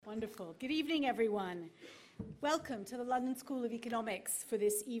Wonderful. Good evening, everyone. Welcome to the London School of Economics for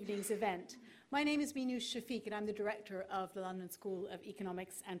this evening's event. My name is Minouche Shafiq, and I'm the director of the London School of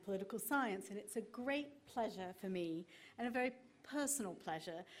Economics and Political Science, and it's a great pleasure for me, and a very personal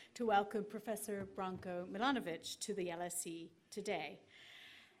pleasure, to welcome Professor Branko Milanovic to the LSE today.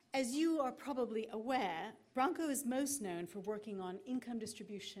 As you are probably aware, Branko is most known for working on income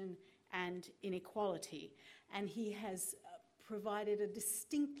distribution and inequality, and he has provided a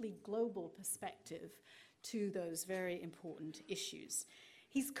distinctly global perspective to those very important issues.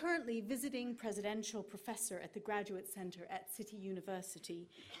 He's currently visiting presidential professor at the Graduate Center at City University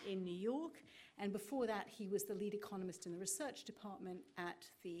in New York, and before that he was the lead economist in the research department at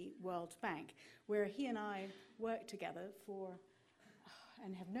the World Bank, where he and I worked together for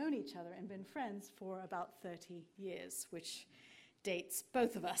and have known each other and been friends for about 30 years, which dates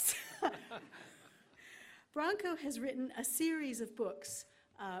both of us. Branko has written a series of books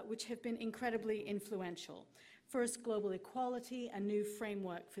which have been incredibly influential. First, Global Equality, a new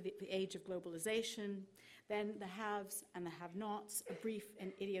framework for the age of globalization. Then, The Haves and the Have-Nots, a brief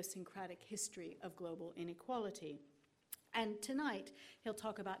and idiosyncratic history of global inequality. And tonight, he'll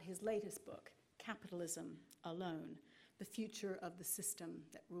talk about his latest book, Capitalism Alone, the future of the system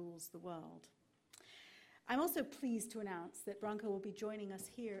that rules the world. I'm also pleased to announce that Branko will be joining us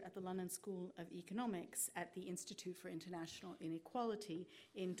here at the London School of Economics at the Institute for International Inequality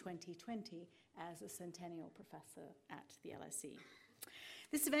in 2020 as a centennial professor at the LSE.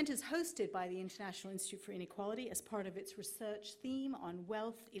 This event is hosted by the International Institute for Inequality as part of its research theme on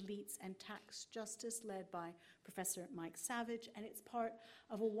wealth, elites, and tax justice, led by Professor Mike Savage, and it's part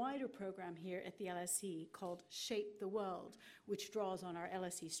of a wider program here at the LSE called Shape the World, which draws on our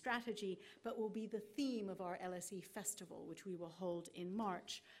LSE strategy, but will be the theme of our LSE Festival, which we will hold in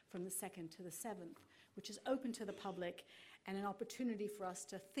March from the 2nd to the 7th, which is open to the public and an opportunity for us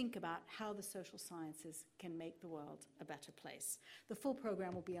to think about how the social sciences can make the world a better place. The full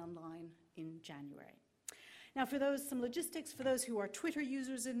program will be online in January. Now, some logistics, for those who are Twitter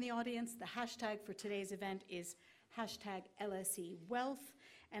users in the audience, the hashtag for today's event is hashtag LSE Wealth,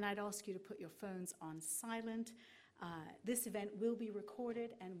 and I'd ask you to put your phones on silent. This event will be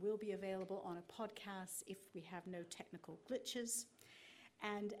recorded and will be available on a podcast if we have no technical glitches.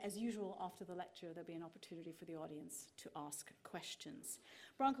 And as usual, after the lecture, there'll be an opportunity for the audience to ask questions.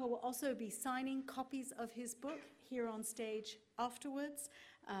 Branko will also be signing copies of his book here on stage afterwards,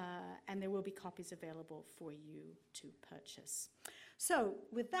 and there will be copies available for you to purchase. So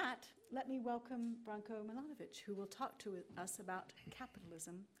with that, let me welcome Branko Milanovic, who will talk to us about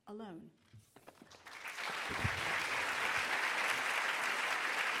Capitalism Alone.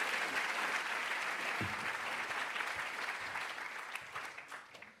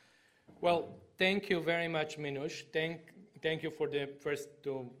 Well, thank you very much, Minouche. Thank you for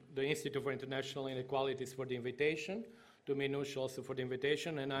to the Institute for International Inequalities for the invitation, to Minouche also for the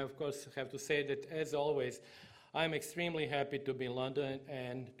invitation, and I, of course, have to say that, as always, I'm extremely happy to be in London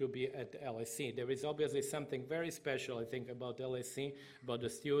and to be at LSE. There is obviously something very special, I think, about LSE, about the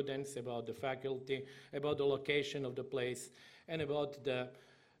students, about the faculty, about the location of the place, and about the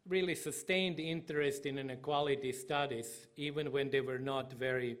really sustained interest in inequality studies, even when they were not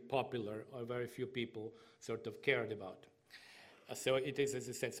very popular or very few people sort of cared about. So it is, as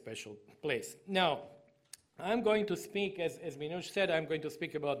I said, special place. Now, I'm going to speak, as Minouche said, I'm going to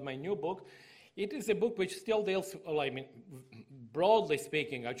speak about my new book. It is a book which still deals, broadly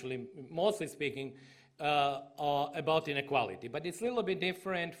speaking, actually, mostly speaking, about inequality. But it's a little bit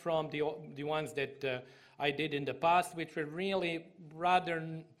different from the ones that I did in the past, which were really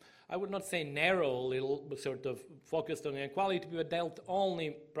rather, I would not say narrow, little sort of focused on inequality, but dealt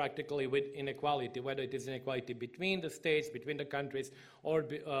only practically with inequality, whether it is inequality between the states, between the countries, or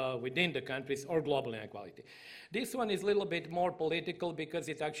within the countries, or global inequality. This one is a little bit more political because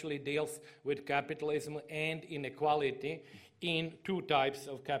it actually deals with capitalism and inequality in two types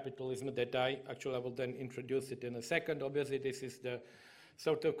of capitalism that I will then introduce it in a second. Obviously, this is the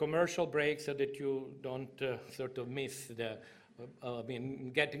sort of commercial break so that you don't sort of miss the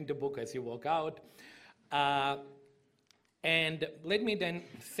getting the book as you walk out. And let me then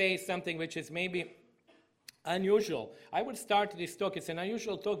say something which is maybe unusual. I would start this talk. It's an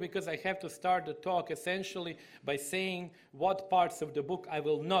unusual talk because I have to start the talk essentially by saying what parts of the book I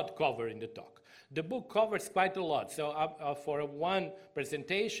will not cover in the talk. The book covers quite a lot, so for one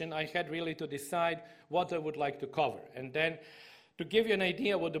presentation I had really to decide what I would like to cover. And then, to give you an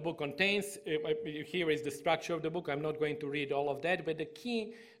idea what the book contains, here is the structure of the book. I'm not going to read all of that, but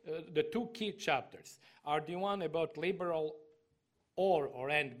the two key chapters are the one about liberal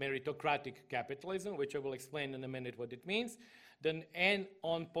and meritocratic capitalism, which I will explain in a minute what it means. then, and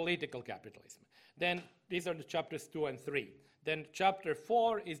on political capitalism. Then these are the chapters 2 and 3. Then chapter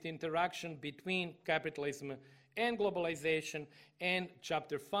 4 is the interaction between capitalism and globalization, and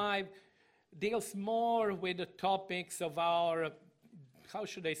chapter 5 deals more with the topics of our, how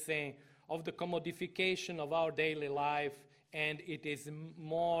should I say, of the commodification of our daily life, and it is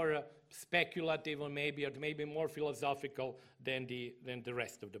more speculative or maybe more philosophical than the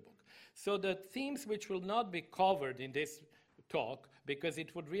rest of the book. So the themes which will not be covered in this talk, because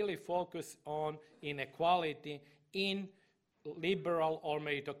it would really focus on inequality in liberal or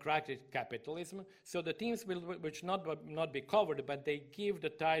meritocratic capitalism. So the themes which not be covered, but they give the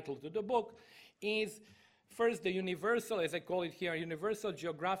title to the book, is first the universal, as I call it here, universal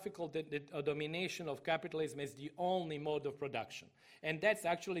geographical domination of capitalism is the only mode of production. And that's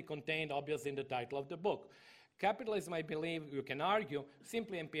actually contained, obviously, in the title of the book. Capitalism, I believe, you can argue,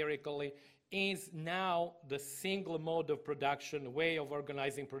 simply empirically, is now the single mode of production, way of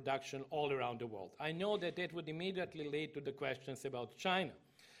organizing production all around the world. I know that that would immediately lead to the questions about China.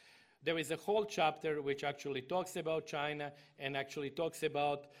 There is a whole chapter which actually talks about China and actually talks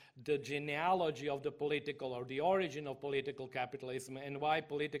about the genealogy of the political or the origin of political capitalism and why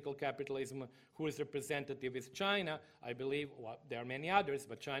political capitalism, whose representative is China, I believe, well, there are many others,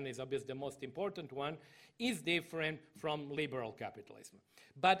 but China is obviously the most important one, is different from liberal capitalism.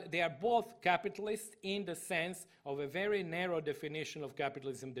 But they are both capitalists in the sense of a very narrow definition of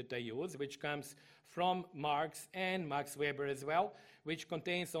capitalism that I use, which comes from Marx and Max Weber as well, which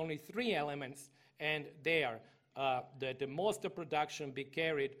contains only 3 elements, and they are that the most of production be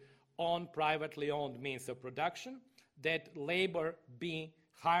carried on privately owned means of production, that labor be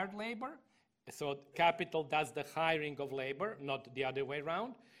hired labor, so capital does the hiring of labor, not the other way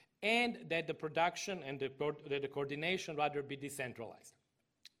around, and that the production and the coordination rather be decentralized.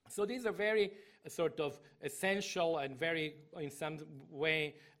 So these are very sort of essential and very, in some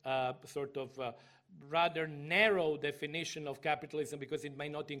way, rather narrow definition of capitalism, because it may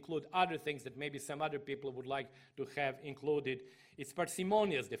not include other things that maybe some other people would like to have included. It's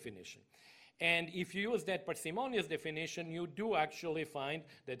parsimonious definition. And if you use that parsimonious definition, you do actually find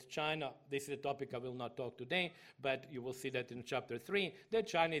that China, this is a topic I will not talk today, but you will see that in chapter 3, that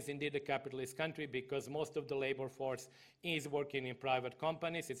China is indeed a capitalist country because most of the labor force is working in private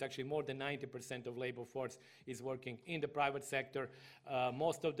companies. It's actually more than 90% of labor force is working in the private sector.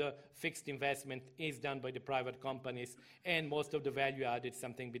 Most of the fixed investment is done by the private companies, and most of the value added,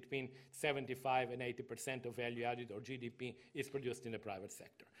 something between 75 and 80% of value added or GDP is produced in the private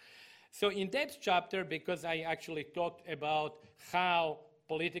sector. So in that chapter, because I actually talked about how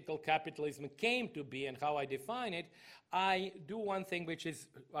political capitalism came to be and how I define it, I do one thing which is,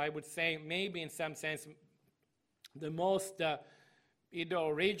 I would say, maybe in some sense the most either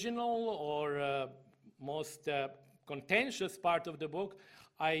original or most contentious part of the book.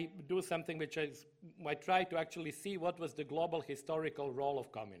 I do something which I try to actually see what was the global historical role of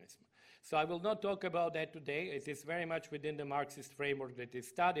communism. So I will not talk about that today. It is very much within the Marxist framework that is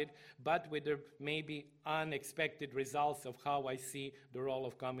studied, but with the maybe unexpected results of how I see the role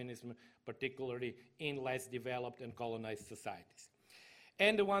of communism, particularly in less developed and colonized societies.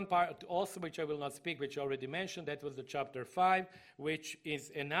 And the one part also which I will not speak, which I already mentioned, that was the chapter 5, which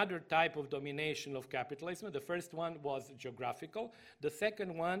is another type of domination of capitalism. The first one was geographical. The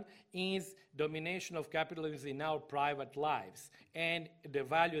second one is domination of capitalism in our private lives and the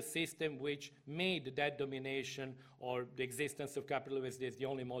value system which made that domination or the existence of capitalism as the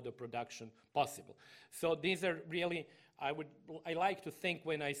only mode of production possible. So these are really, I like to think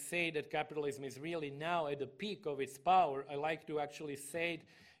when I say that capitalism is really now at the peak of its power, I like to actually say it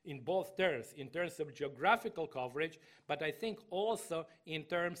in both terms, in terms of geographical coverage, but I think also in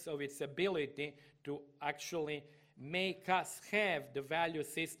terms of its ability to actually make us have the value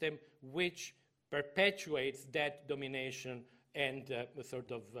system which perpetuates that domination and the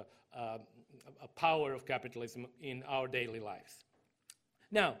sort of power of capitalism in our daily lives.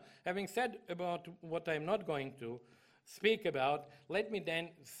 Now, having said about what I'm not going to speak about, let me then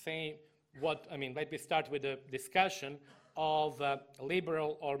say let me start with a discussion of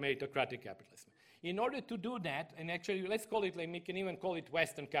liberal or meritocratic capitalism. In order to do that, and actually let's call it, we can even call it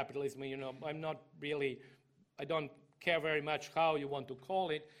Western capitalism, I don't care very much how you want to call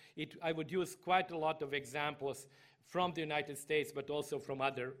it. I would use quite a lot of examples from the United States, but also from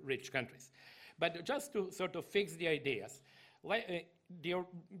other rich countries. But just to sort of fix the ideas,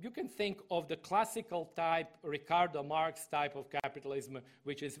 you can think of the classical type, Ricardo Marx type of capitalism,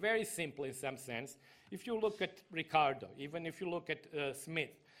 which is very simple in some sense. If you look at Ricardo, even if you look at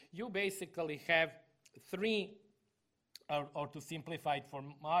Smith, you basically have 3, or to simplify it for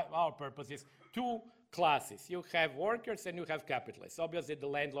our purposes, 2 classes. You have workers and you have capitalists. Obviously, the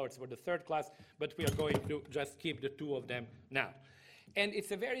landlords were the third class, but we are going to just keep the two of them now. And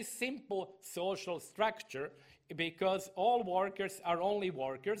it's a very simple social structure because all workers are only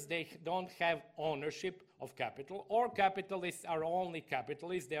workers. They don't have ownership of capital, or capitalists are only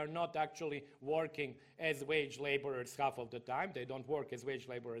capitalists. They are not actually working as wage laborers half of the time. They don't work as wage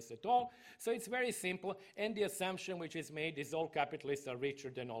laborers at all. So it's very simple, and the assumption which is made is all capitalists are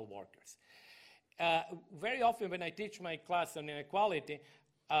richer than all workers. Very often when I teach my class on inequality,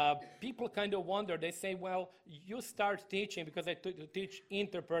 people kind of wonder, they say, well, you start teaching, because I teach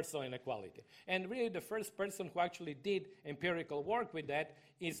interpersonal inequality. And really the first person who actually did empirical work with that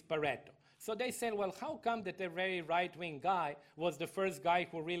is Pareto. So they said, well, how come that a very right-wing guy was the first guy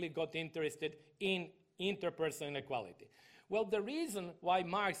who really got interested in interpersonal inequality? Well, the reason why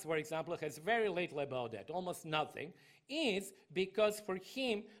Marx, for example, has very little about that, almost nothing, is because for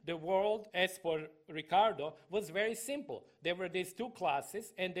him, the world, as for Ricardo, was very simple. There were these two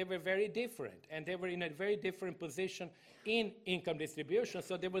classes, and they were very different, and they were in a very different position in income distribution,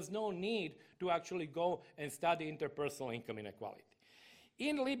 so there was no need to actually go and study interpersonal income inequality.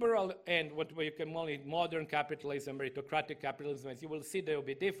 In liberal and what we can call modern capitalism, meritocratic capitalism, as you will see, there will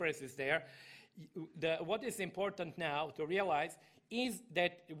be differences there. What is important now to realize is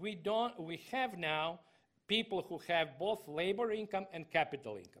that we have now people who have both labor income and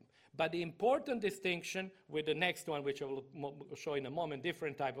capital income. But the important distinction with the next one, which I will show in a moment,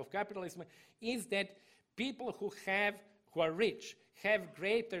 different type of capitalism, is that people who are rich have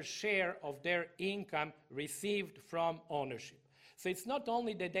greater share of their income received from ownership. So it's not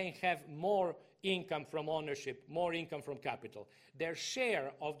only that they have more income from ownership, more income from capital. Their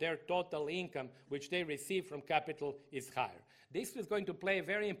share of their total income, which they receive from capital, is higher. This is going to play a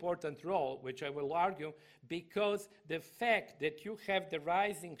very important role, which I will argue, because the fact that you have the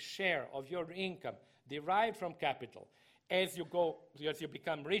rising share of your income derived from capital as you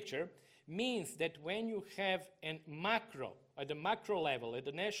become richer, means that when you have at the macro level, at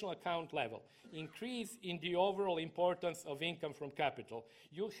the national account level, increase in the overall importance of income from capital,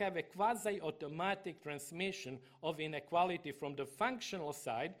 you have a quasi-automatic transmission of inequality from the functional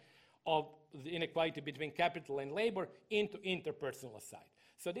side of the inequality between capital and labor into interpersonal side.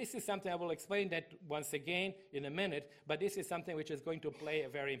 So this is something I will explain that once again in a minute, but this is something which is going to play a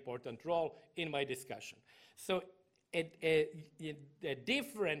very important role in my discussion. So a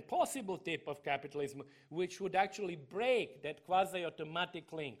different possible type of capitalism which would actually break that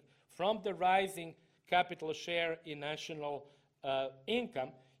quasi-automatic link from the rising capital share in national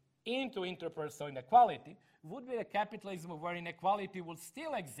income into interpersonal inequality would be a capitalism where inequality would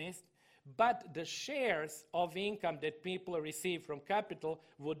still exist, but the shares of income that people receive from capital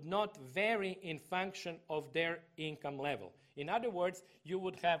would not vary in function of their income level. In other words, you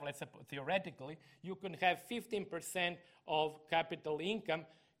would have, let's say, theoretically, you can have 15% of capital income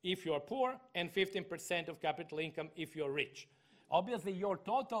if you're poor and 15% of capital income if you're rich. Obviously, your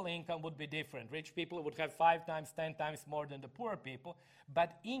total income would be different. Rich people would have 5 times, 10 times more than the poor people,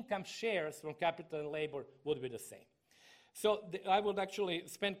 but income shares from capital and labor would be the same. So I would actually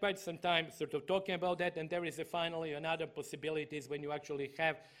spend quite some time sort of talking about that, and there is finally another possibility is when you actually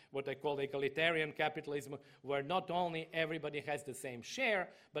have what I call egalitarian capitalism, where not only everybody has the same share,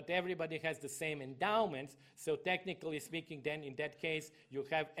 but everybody has the same endowments. So technically speaking, then in that case, you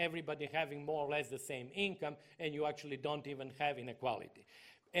have everybody having more or less the same income, and you actually don't even have inequality.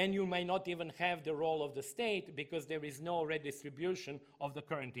 And you may not even have the role of the state because there is no redistribution of the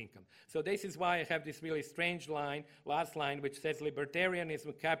current income. So this is why I have this really strange line, last line, which says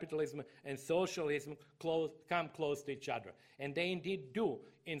libertarianism, capitalism, and socialism come close to each other. And they indeed do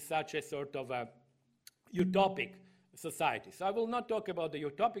in such a sort of a utopic society. So I will not talk about the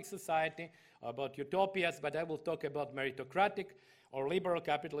utopic society, about utopias, but I will talk about meritocratic or liberal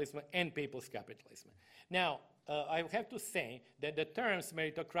capitalism and people's capitalism. Now, I have to say that the terms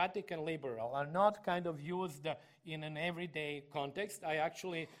meritocratic and liberal are not kind of used in an everyday context. I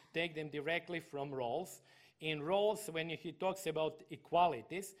actually take them directly from Rawls. In Rawls, when he talks about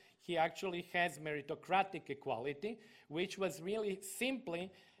equalities, he actually has meritocratic equality, which was really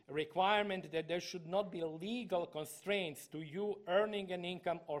simply a requirement that there should not be legal constraints to you earning an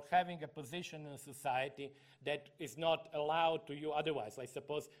income or having a position in society that is not allowed to you otherwise. I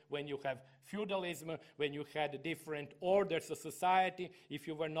suppose when you have feudalism, when you had different orders of society, if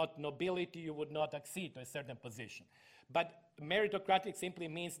you were not nobility, you would not accede to a certain position. But meritocratic simply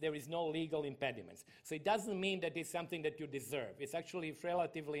means there is no legal impediments. So it doesn't mean that it's something that you deserve. It's actually a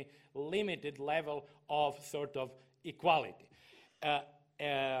relatively limited level of sort of equality.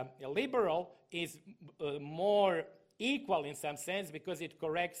 A liberal is more equal in some sense because it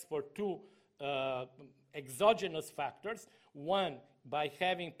corrects for two exogenous factors. One, by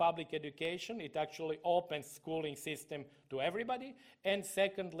having public education, it actually opens schooling system to everybody. And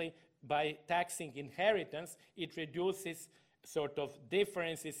secondly, by taxing inheritance, it reduces sort of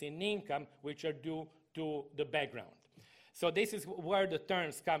differences in income which are due to the background. So this is where the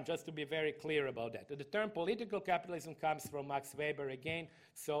terms come, just to be very clear about that. The term political capitalism comes from Max Weber again.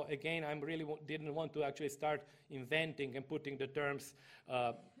 So again, I really didn't want to actually start inventing and putting the terms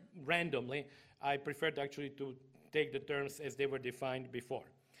randomly. I preferred actually to take the terms as they were defined before.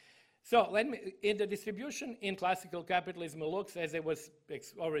 So in the distribution in classical capitalism, it looks, as I was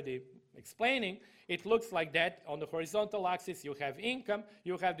already explaining, it looks like that. On the horizontal axis, you have income,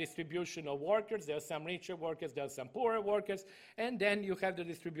 you have distribution of workers, there are some richer workers, there are some poorer workers, and then you have the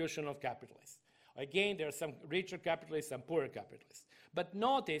distribution of capitalists. Again, there are some richer capitalists, some poorer capitalists. But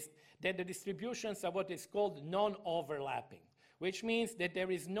notice that the distributions are what is called non-overlapping, which means that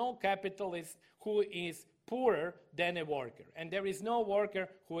there is no capitalist who is poorer than a worker, and there is no worker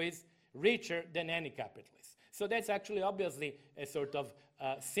who is richer than any capitalist. So that's actually obviously a sort of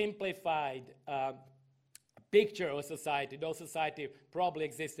simplified picture of society. Though society probably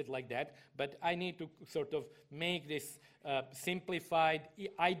existed like that, but I need to sort of make this simplified,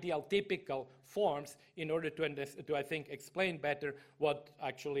 ideal, typical forms in order to, I think, explain better what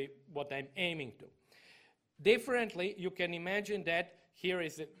I'm aiming to. Differently, you can imagine that here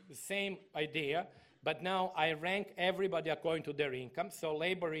is the same idea, but now I rank everybody according to their income. So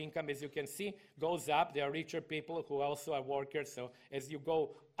labor income, as you can see, goes up. There are richer people who also are workers. So as you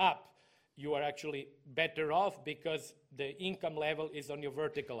go up, you are actually better off because the income level is on your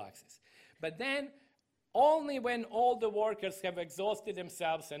vertical axis. But then only when all the workers have exhausted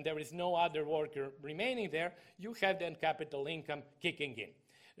themselves and there is no other worker remaining there, you have then capital income kicking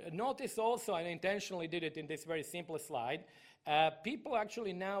in. Notice also, I intentionally did it in this very simple slide, people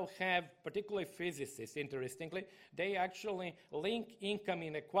actually now have, particularly physicists, interestingly, they actually link income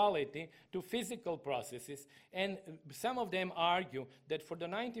inequality to physical processes, and some of them argue that for the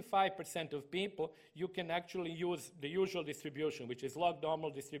 95% of people, you can actually use the usual distribution, which is log normal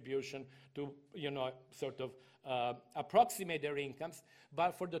distribution, to sort of approximate their incomes.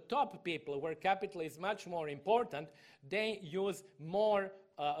 But for the top people, where capital is much more important, they use more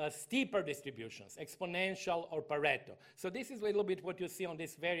steeper distributions, exponential or Pareto. So this is a little bit what you see on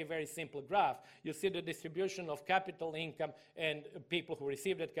this very, very simple graph. You see the distribution of capital income and people who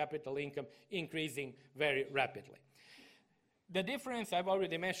receive that capital income increasing very rapidly. The difference I've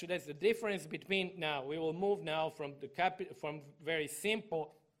already mentioned is the difference between now, we will move now from very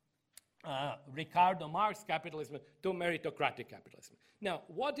simple Ricardo Marx capitalism to meritocratic capitalism. Now,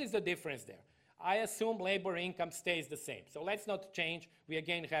 what is the difference there? I assume labor income stays the same. So let's not change. We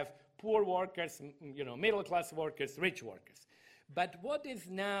again have poor workers, middle class workers, rich workers. But what is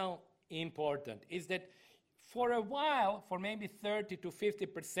now important is that for a while, for maybe 30 to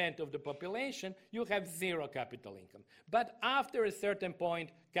 50% of the population, you have zero capital income. But after a certain point,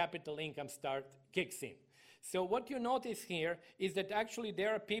 capital income kicks in. So what you notice here is that actually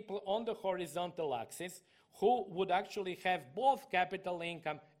there are people on the horizontal axis who would actually have both capital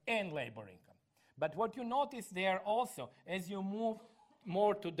income and labor income. But what you notice there also, as you move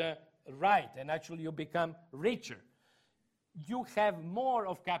more to the right and actually you become richer, you have more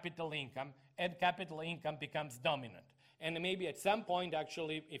of capital income and capital income becomes dominant. And maybe at some point,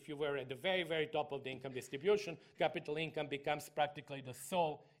 actually, if you were at the very, very top of the income distribution, capital income becomes practically the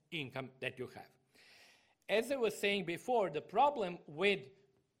sole income that you have. As I was saying before, the problem with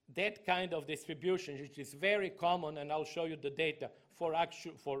that kind of distribution, which is very common, and I'll show you the data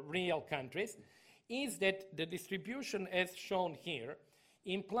for real countries, is that the distribution as shown here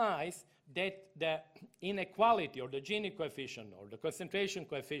implies that the inequality or the Gini coefficient or the concentration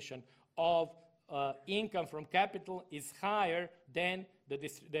coefficient of income from capital is higher than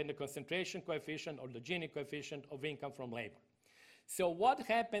the concentration coefficient or the Gini coefficient of income from labor. So what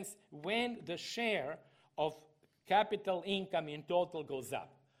happens when the share of capital income in total goes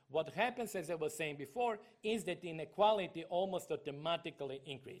up? What happens, as I was saying before, is that inequality almost automatically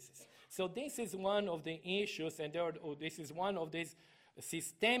increases. So this is one of the issues, and this is one of these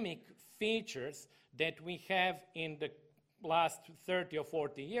systemic features that we have in the last 30 or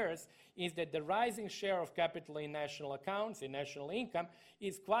 40 years, is that the rising share of capital in national accounts, in national income,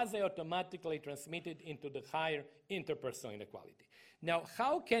 is quasi-automatically transmitted into the higher interpersonal inequality. Now,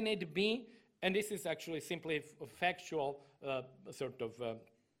 how can it be, and this is actually simply factual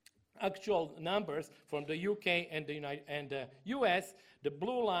actual numbers from the UK and the US. The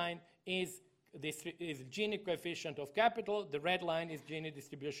blue line is this is Gini coefficient of capital, the red line is Gini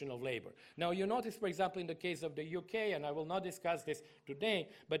distribution of labor. Now you notice, for example, in the case of the UK, and I will not discuss this today,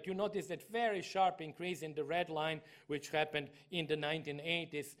 but you notice that very sharp increase in the red line, which happened in the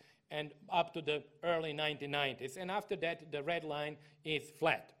 1980s and up to the early 1990s. And after that, the red line is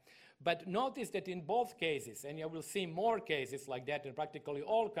flat. But notice that in both cases, and you will see more cases like that, and practically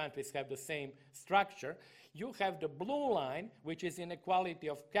all countries have the same structure, you have the blue line, which is inequality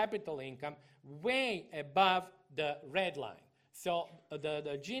of capital income, way above the red line. So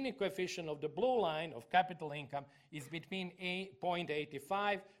the Gini coefficient of the blue line of capital income is between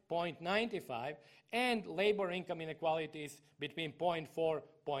 0.85, 0.95, and labor income inequality is between 0.4,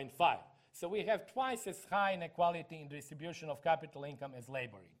 0.5. So we have twice as high inequality in distribution of capital income as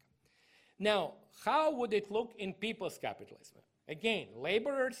labor income. Now, how would it look in people's capitalism? Again,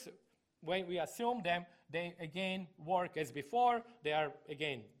 laborers, when we assume them, they again work as before. They are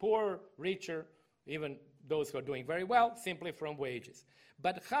again poor, richer, even those who are doing very well, simply from wages.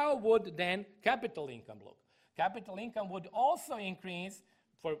 But how would then capital income look? Capital income would also increase,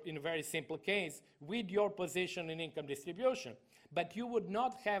 in a very simple case, with your position in income distribution. But you would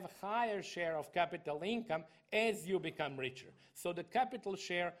not have a higher share of capital income as you become richer. So the capital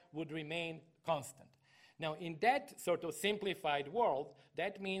share would remain constant. Now, in that sort of simplified world,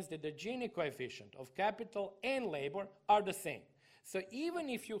 that means that the Gini coefficient of capital and labor are the same. So even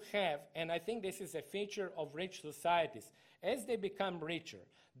if you have, and I think this is a feature of rich societies, as they become richer,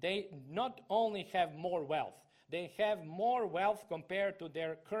 they not only have more wealth, they have more wealth compared to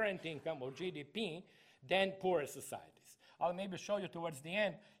their current income or GDP than poorer societies. I'll maybe show you towards the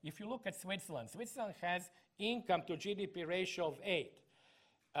end. If you look at Switzerland, Switzerland has income to GDP ratio of 8.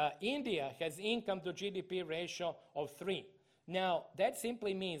 India has income to GDP ratio of 3. Now, that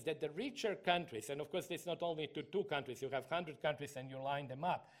simply means that the richer countries, and of course it's not only to 2 countries, you have 100 countries and you line them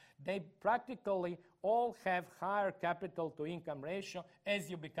up, they practically all have higher capital to income ratio as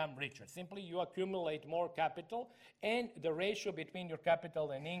you become richer. Simply you accumulate more capital and the ratio between your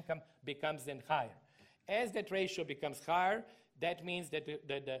capital and income becomes then higher. As that ratio becomes higher, that means that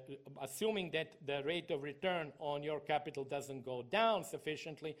assuming that the rate of return on your capital doesn't go down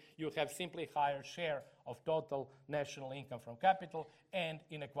sufficiently, you have simply higher share of total national income from capital, and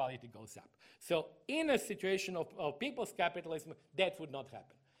inequality goes up. So in a situation of people's capitalism, that would not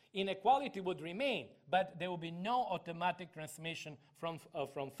happen. Inequality would remain, but there will be no automatic transmission from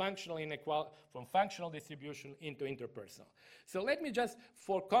functional distribution into interpersonal. So let me just,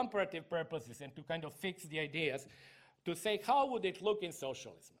 for comparative purposes and to kind of fix the ideas, to say how would it look in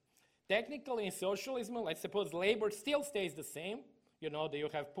socialism. Technically in socialism, let's suppose labor still stays the same. You know, that you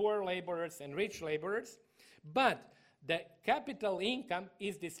have poor laborers and rich laborers, but the capital income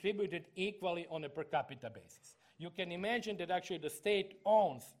is distributed equally on a per capita basis. You can imagine that actually the state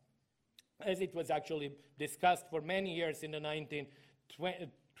owns, as it was actually discussed for many years in the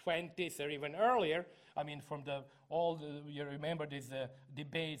 1920s or even earlier. I mean, from you remember these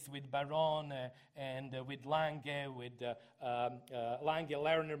debates with Baron and with Lange, with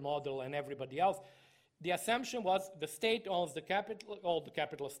Lange-Lerner model and everybody else. The assumption was the state owns the capital, all the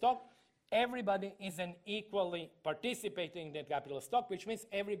capital stock. Everybody is an equally participating in the capital stock, which means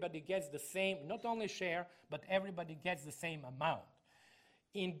everybody gets the same, not only share, but everybody gets the same amount.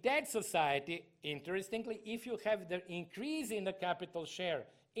 In that society, interestingly, if you have the increase in the capital share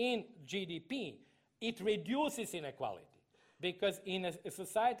in GDP, it reduces inequality. Because in a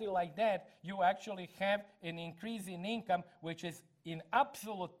society like that, you actually have an increase in income, which is in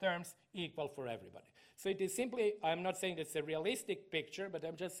absolute terms equal for everybody. So it is simply, I'm not saying it's a realistic picture, but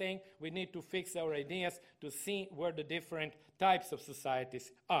I'm just saying we need to fix our ideas to see where the different types of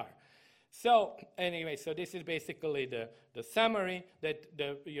societies are. So anyway, so this is basically the summary that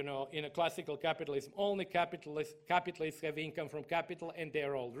in a classical capitalism, only capitalists have income from capital and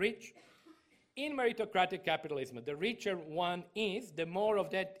they're all rich. In meritocratic capitalism, the richer one is, the more of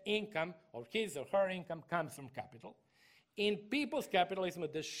that income or his or her income comes from capital. In people's capitalism,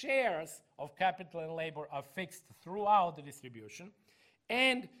 the shares of capital and labor are fixed throughout the distribution.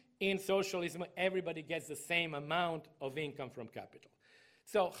 And in socialism, everybody gets the same amount of income from capital.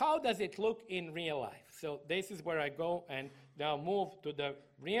 So how does it look in real life? So this is where I go and now move to the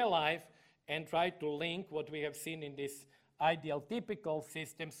real life and try to link what we have seen in these ideal typical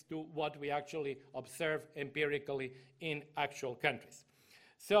systems to what we actually observe empirically in actual countries.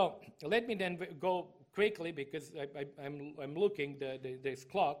 So let me then go quickly, because I'm looking this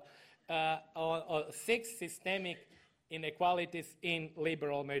clock, on 6 systemic inequalities in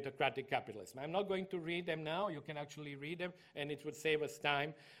liberal meritocratic capitalism. I'm not going to read them now. You can actually read them, and it would save us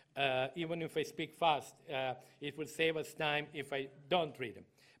time. Even if I speak fast, it would save us time if I don't read them.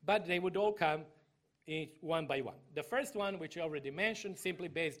 but they would all come one by one. The first one, which I already mentioned, simply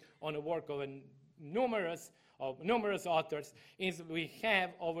based on the work of numerous authors, is we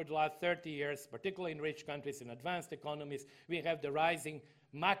have over the last 30 years, particularly in rich countries and advanced economies, we have the rising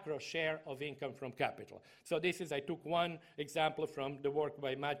macro share of income from capital. So this is, I took one example from the work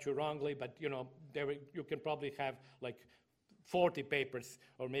by Matthew Rongley, but you can probably have like 40 papers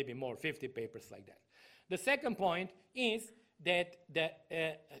or maybe more, 50 papers like that. The second point is that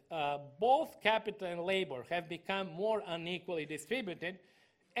both capital and labor have become more unequally distributed,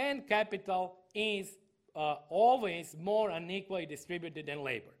 and capital is always more unequally distributed than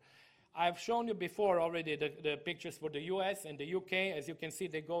labor. I've shown you before already the pictures for the US and the UK. As you can see,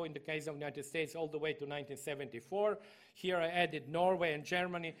 they go in the case of the United States all the way to 1974. Here I added Norway and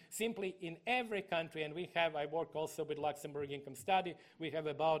Germany. Simply in every country, and I work also with Luxembourg Income Study, we have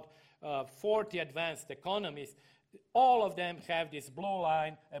about 40 advanced economies. All of them have this blue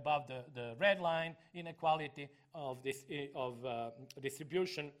line above the red line, inequality of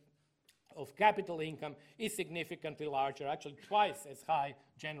distribution of capital income is significantly larger, actually twice as high,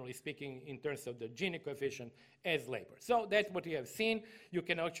 generally speaking, in terms of the Gini coefficient as labor. So that's what we have seen. You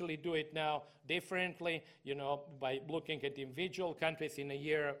can actually do it now differently, by looking at individual countries in a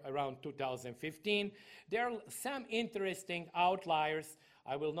year around 2015. There are some interesting outliers.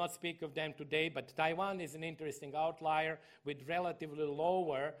 I will not speak of them today, but Taiwan is an interesting outlier with relatively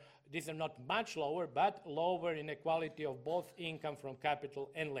lower, these are not much lower, but lower inequality of both income from capital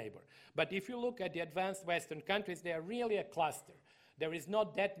and labor. But if you look at the advanced Western countries, they are really a cluster. There is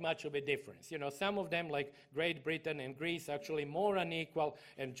not that much of a difference. Some of them, like Great Britain and Greece, are actually more unequal,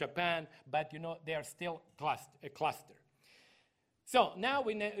 and Japan, but they are still a cluster. So now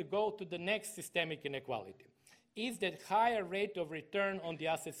we go to the next systemic inequality. Is that higher rate of return on the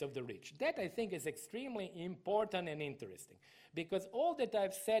assets of the rich. That, I think, is extremely important and interesting, because all that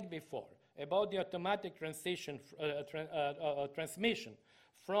I've said before about the automatic transmission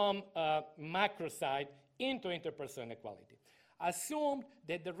from macro side into interpersonal inequality assumed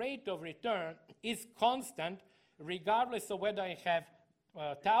that the rate of return is constant regardless of whether I have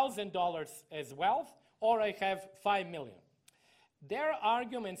 $1,000 as wealth or I have 5 million. There are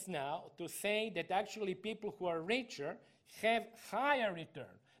arguments now to say that actually people who are richer have higher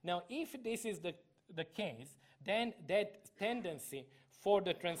return. Now, if this is the case, then that tendency for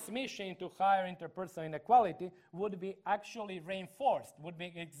the transmission into higher interpersonal inequality would be actually reinforced, would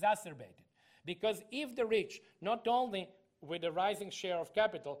be exacerbated. Because if the rich, not only with the rising share of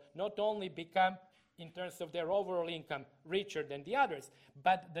capital, not only become, in terms of their overall income, richer than the others,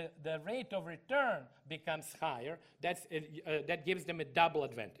 but the rate of return becomes higher, that gives them a double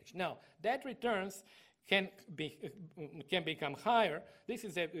advantage. Now, that returns can become higher. This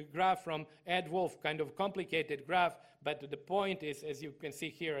is a graph from Ed Wolf, kind of complicated graph, but the point is, as you can see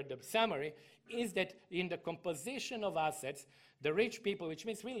here at the summary, is that in the composition of assets, the rich people, which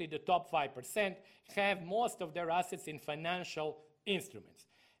means really the top 5%, have most of their assets in financial instruments.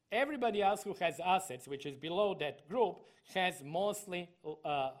 Everybody else who has assets, which is below that group, has mostly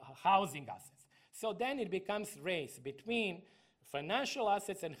housing assets. So then it becomes race between financial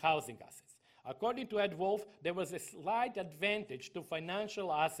assets and housing assets. According to Ed Wolf, there was a slight advantage to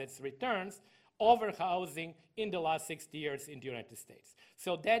financial assets returns over housing in the last 60 years in the United States.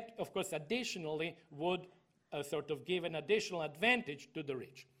 So that, of course, additionally would sort of give an additional advantage to the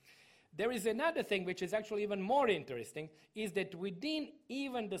rich. There is another thing which is actually even more interesting, is that within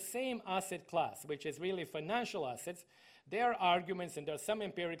even the same asset class, which is really financial assets, there are arguments, and there are some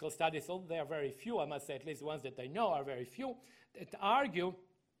empirical studies, although there are very few, I must say, at least ones that I know are very few, that argue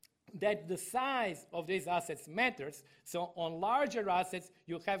that the size of these assets matters. So on larger assets,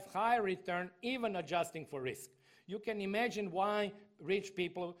 you have higher return, even adjusting for risk. You can imagine why rich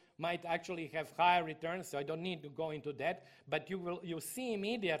people might actually have higher returns, so I don't need to go into that, but you'll see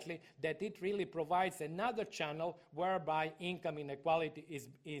immediately that it really provides another channel whereby income inequality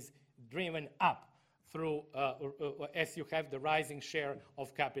is driven up through, as you have the rising share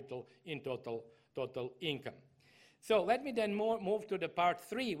of capital in total income. So let me then move to the part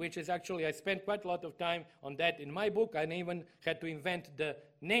 3, which is actually, I spent quite a lot of time on that in my book. I even had to invent the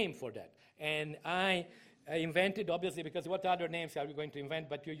name for that. And I invented, obviously, because what other names are you going to invent,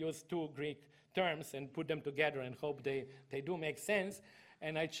 but you use 2 Greek terms and put them together and hope they do make sense.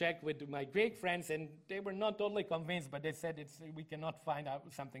 And I checked with my Greek friends, and they were not totally convinced, but they said we cannot find out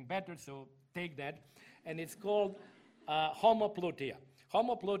something better, so take that. And it's called homoploutia.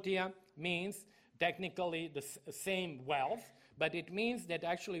 Homoploutia means technically the same wealth, but it means that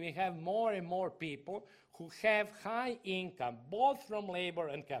actually we have more and more people who have high income, both from labor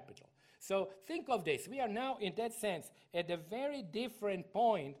and capital. So think of this. We are now, in that sense, at a very different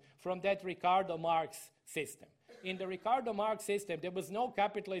point from that Ricardo Marx system. In the Ricardo Marx system, there was no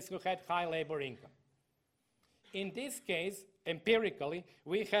capitalist who had high labor income. In this case, empirically,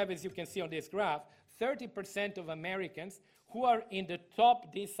 we have, as you can see on this graph, 30% of Americans who are in the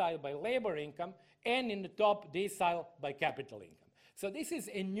top decile by labor income and in the top decile by capital income. So this is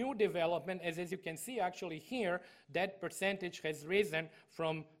a new development, as you can see actually here, that percentage has risen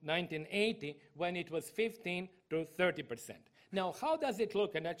from 1980 when it was 15 to 30%. Now, how does it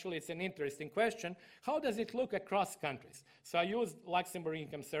look? And actually, it's an interesting question. How does it look across countries? So I used Luxembourg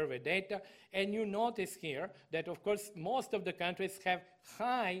Income Survey data, and you notice here that, of course, most of the countries have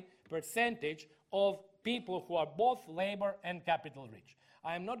high percentage of people who are both labor and capital rich.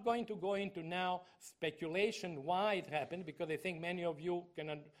 I'm not going to go into now speculation why it happened, because I think many of you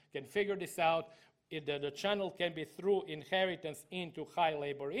can figure this out. The channel can be through inheritance into high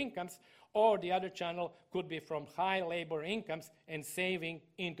labor incomes, or the other channel could be from high labor incomes and saving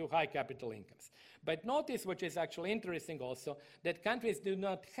into high capital incomes. But notice, which is actually interesting also, that countries do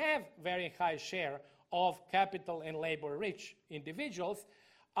not have very high share of capital and labor rich individuals,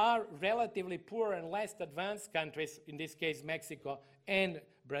 are relatively poor and less advanced countries, in this case Mexico and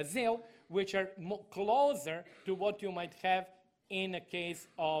Brazil, which are closer to what you might have in a case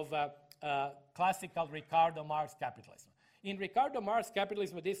of classical Ricardo Marx capitalism. In Ricardo Marx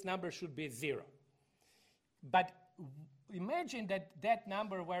capitalism, this number should be 0. But imagine that that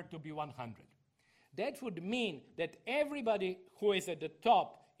number were to be 100. That would mean that everybody who is at the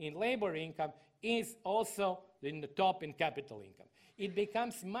top in labor income is also in the top in capital income. It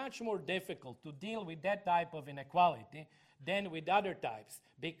becomes much more difficult to deal with that type of inequality than with other types,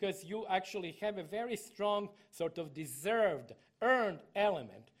 because you actually have a very strong sort of deserved, earned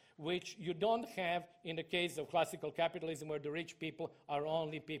element, which you don't have in the case of classical capitalism, where the rich people are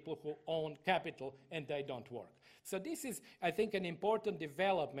only people who own capital and they don't work. So this is, I think, an important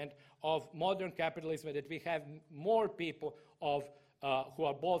development of modern capitalism, that we have more people who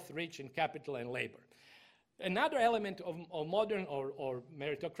are both rich in capital and labor. Another element of modern or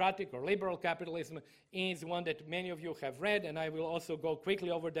meritocratic or liberal capitalism is one that many of you have read, and I will also go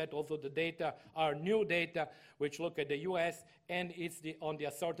quickly over that, although the data are new data which look at the US, and it's on the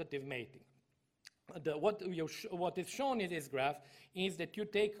assortative mating. What is shown in this graph is that you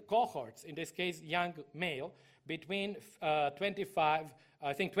take cohorts, in this case young male, between 20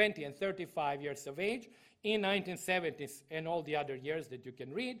 and 35 years of age, in 1970s and all the other years that you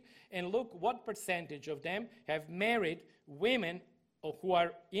can read, and look what percentage of them have married women who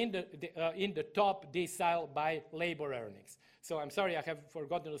are in the top decile by labor earnings. So I'm sorry, I have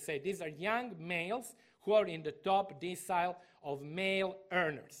forgotten to say, these are young males who are in the top decile of male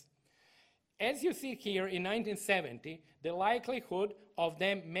earners. As you see here, in 1970, the likelihood of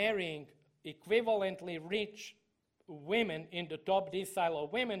them marrying equivalently rich women in the top decile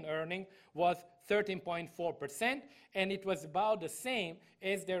of women earning was 13.4%, and it was about the same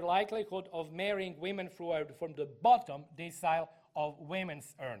as their likelihood of marrying women from the bottom decile of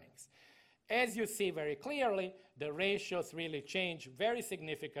women's earnings. As you see very clearly, the ratios really change very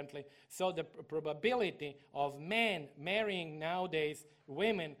significantly, so the probability of men marrying nowadays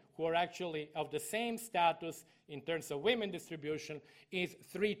women who are actually of the same status in terms of women distribution is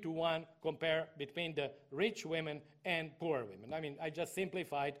 3 to 1 compared between the rich women and poor women. I mean, I just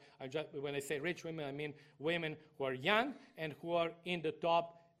simplified. When I say rich women, I mean women who are young and who are in the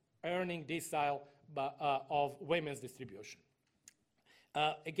top earning decile of women's distribution.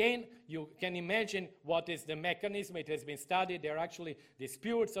 Again, you can imagine what is the mechanism. It has been studied. There are actually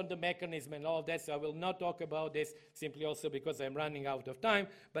disputes on the mechanism and all of that, so I will not talk about this, simply also because I'm running out of time.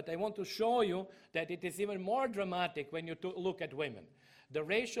 But I want to show you that it is even more dramatic when you look at women. The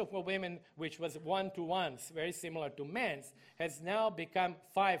ratio for women, which was 1 to 1, very similar to men's, has now become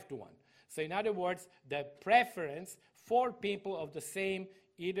 5 to 1. So in other words, the preference for people of the same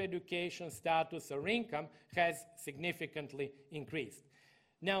either education, status, or income has significantly increased.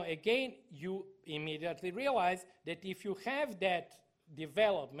 Now, again, you immediately realize that if you have that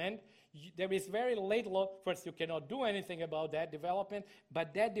development, there is very little. First, you cannot do anything about that development,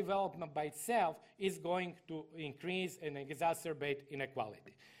 but that development by itself is going to increase and exacerbate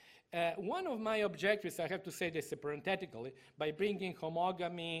inequality. One of my objectives, I have to say this parenthetically, by bringing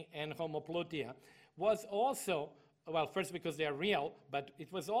homogamy and homoplutia, was also, well, first because they are real, but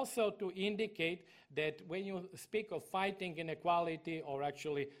it was also to indicate that when you speak of fighting inequality or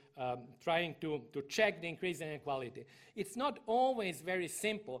actually trying to check the increase in inequality, it's not always very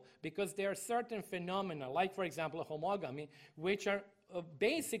simple, because there are certain phenomena, like, for example, homogamy, which are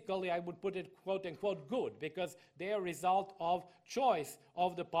basically, I would put it quote-unquote good, because they are a result of choice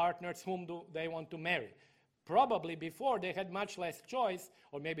of the partners whom they want to marry. Probably before they had much less choice,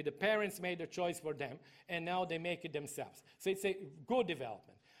 or maybe the parents made a choice for them, and now they make it themselves. So it's a good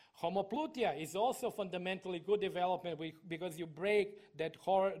development. Homoplutia is also fundamentally good development because you break that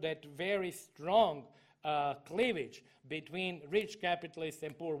very strong cleavage between rich capitalists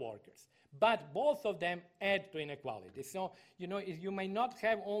and poor workers. But both of them add to inequality. So, you might not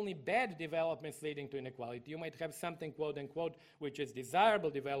have only bad developments leading to inequality. You might have something, quote unquote, which is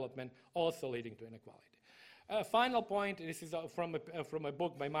desirable development also leading to inequality. Final point, this is from a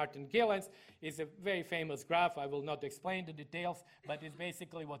book by Martin Gilens, is a very famous graph. I will not explain the details, but it's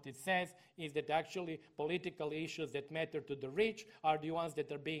basically what it says is that actually political issues that matter to the rich are the ones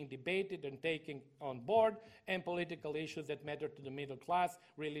that are being debated and taken on board, and political issues that matter to the middle class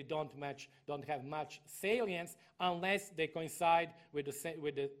really don't have much salience unless they coincide with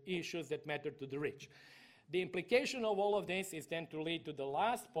the issues that matter to the rich. The implication of all of this is then to lead to the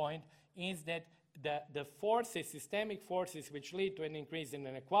last point, is that the forces, systemic forces, which lead to an increase in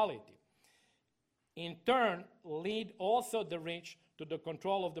inequality, in turn lead also the rich to the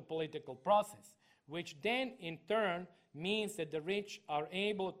control of the political process, which then in turn means that the rich are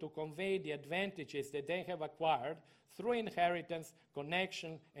able to convey the advantages that they have acquired through inheritance,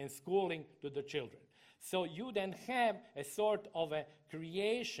 connection, and schooling to the children. So you then have a sort of a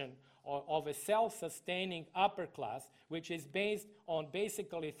creation of a self-sustaining upper class, which is based on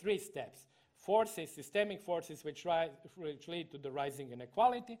basically three steps. Forces, systemic forces which lead to the rising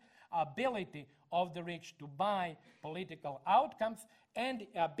inequality, ability of the rich to buy political outcomes, and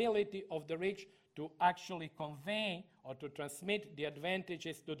the ability of the rich to actually convey or to transmit the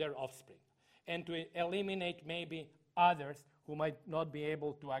advantages to their offspring, and to eliminate maybe others who might not be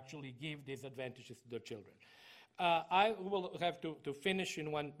able to actually give these advantages to their children. I will have to finish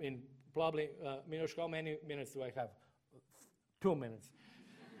in probably, Miloš, how many minutes do I have? 2 minutes.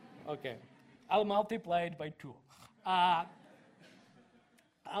 Okay. I'll multiply it by 2. I'll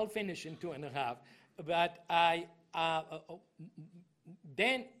finish in 2.5. But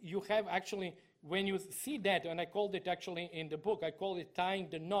then you have actually, when you see that, and I called it actually in the book, I call it tying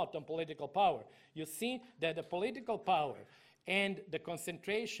the knot on political power. You see that the political power and the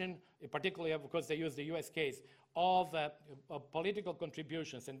concentration, particularly because they use the US case, of political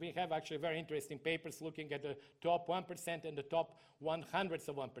contributions, and we have actually very interesting papers looking at the top 1% and the top 100ths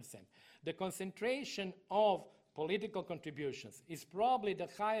of 1%. The concentration of political contributions is probably the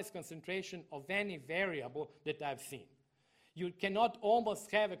highest concentration of any variable that I've seen. You cannot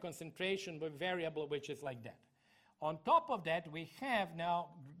almost have a concentration with variable which is like that. On top of that, we have now,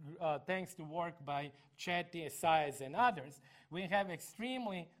 thanks to work by Chetty, Esaias, and others, we have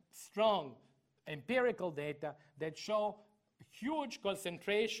extremely strong empirical data that show huge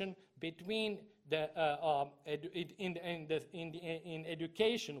concentration between in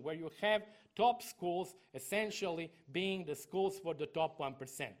education, where you have top schools essentially being the schools for the top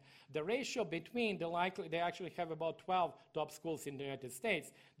 1%. The ratio between they actually have about 12 top schools in the United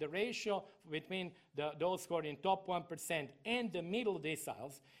States. The ratio between those who are in top 1% and the middle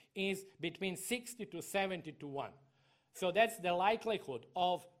deciles is between 60 to 70 to 1. So that's the likelihood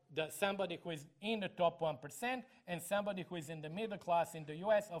of somebody who is in the top 1% and somebody who is in the middle class in the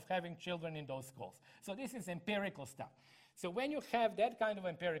US of having children in those schools. So this is empirical stuff. So when you have that kind of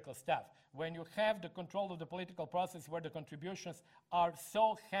empirical stuff, when you have the control of the political process where the contributions are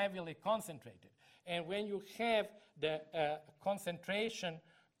so heavily concentrated, and when you have the concentration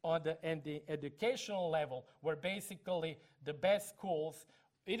on the educational level where basically the best schools,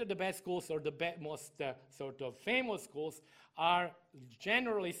 either the best schools or the most sort of famous schools, are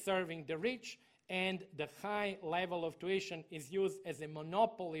generally serving the rich, and the high level of tuition is used as a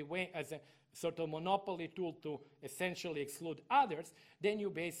monopoly way, as a sort of monopoly tool to essentially exclude others, then you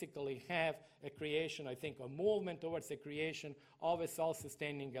basically have a creation, I think, a movement towards the creation of a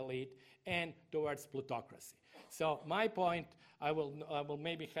self-sustaining elite and towards plutocracy. So my point, I will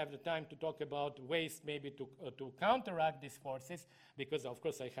maybe have the time to talk about ways maybe to counteract these forces, because of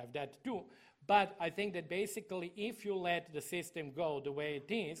course I have that too. But I think that basically if you let the system go the way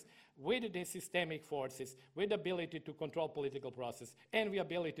it is, with the systemic forces, with the ability to control political process, and the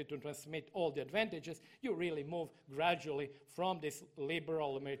ability to transmit all the advantages, you really move gradually from this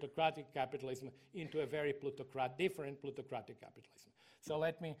liberal meritocratic capitalism into a very different plutocratic capitalism. So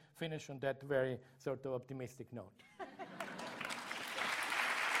let me finish on that very sort of optimistic note.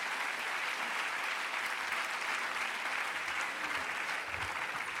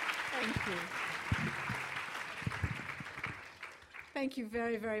 Thank you. Thank you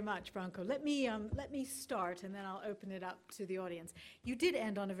very, very much, Branko. Let me start, and then I'll open it up to the audience. You did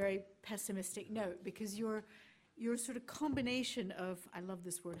end on a very pessimistic note, because your sort of combination of, I love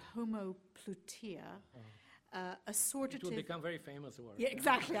this word, homoplutia, assortative... It will become very famous word. Yeah,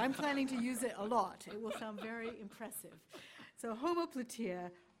 exactly. I'm planning to use it a lot. It will sound very impressive. So homoplutia,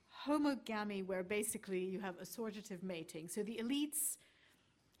 homogamy, where basically you have assortative mating. So the elites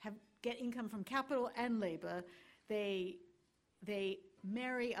get income from capital and labor. They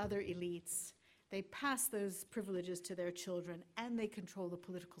marry other elites. They pass those privileges to their children, and they control the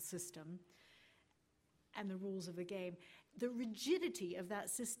political system and the rules of the game. The rigidity of that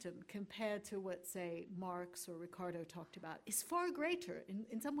system compared to what, say, Marx or Ricardo talked about is far greater.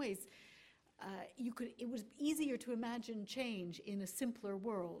 In some ways, it was easier to imagine change in a simpler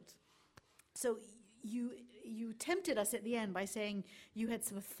world. So you tempted us at the end by saying you had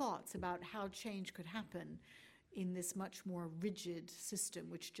some thoughts about how change could happen in this much more rigid system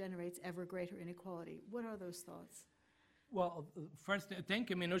which generates ever greater inequality. What are those thoughts? Well, first, thank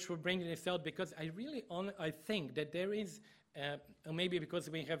you, Minouche, for bringing this out, because I think that there is, maybe because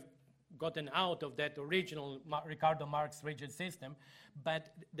we have gotten out of that original Ricardo Marx rigid system, but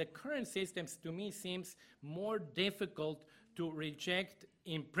the current systems to me seems more difficult to reject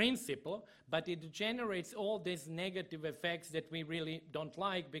in principle, but it generates all these negative effects that we really don't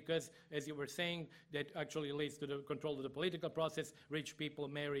like, because, as you were saying, that actually leads to the control of the political process. Rich people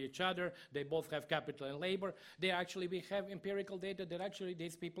marry each other. They both have capital and labor. We have empirical data that actually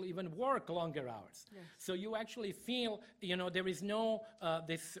these people even work longer hours. Yes. So you actually feel, there is no,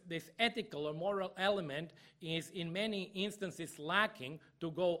 this ethical or moral element is in many instances lacking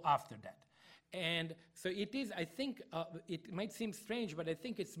to go after that. And so it is, I think, it might seem strange, but I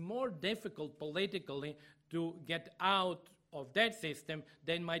think it's more difficult politically to get out of that system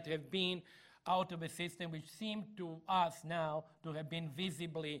than might have been out of a system which seemed to us now to have been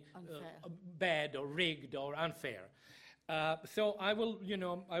visibly bad or rigged or unfair. So I will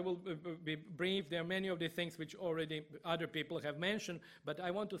be brief. There are many of the things which already other people have mentioned, but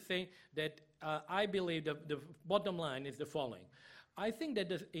I want to say that I believe the bottom line is the following. I think that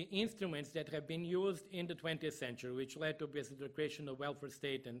the instruments that have been used in the 20th century, which led to the creation of welfare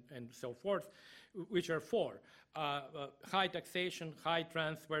state and so forth, which are four: high taxation, high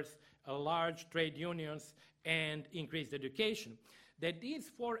transfers, large trade unions, and increased education, that these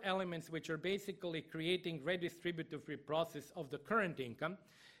four elements, which are basically creating redistributive process of the current income,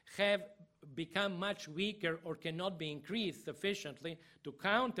 have become much weaker or cannot be increased sufficiently to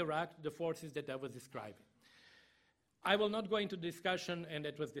counteract the forces that I was describing. I will not go into discussion, and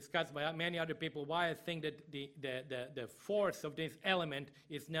it was discussed by many other people, why I think that the force of this element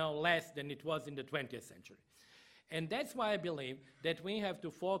is now less than it was in the 20th century. And that's why I believe that we have to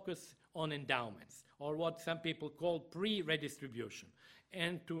focus on endowments, or what some people call pre-redistribution.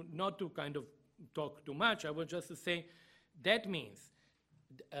 And not to kind of talk too much, I would just say that means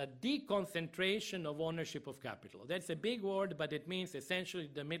a deconcentration of ownership of capital. That's a big word, but it means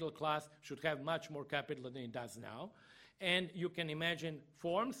essentially the middle class should have much more capital than it does now. And you can imagine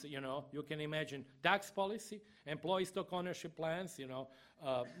forms, you can imagine tax policy, employee stock ownership plans,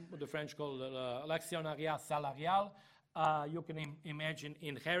 what the French call l'actionnariat salarial. You can imagine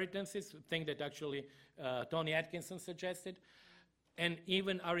inheritances, a thing that actually Tony Atkinson suggested. And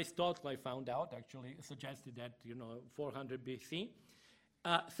even Aristotle, I found out, actually suggested that, 400 BC.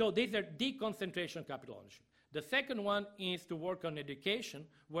 So these are deconcentration capital ownership. The second one is to work on education,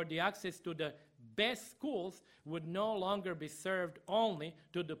 where the access to the best schools would no longer be served only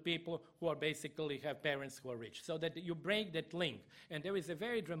to the people who are basically have parents who are rich, so that you break that link. And there is a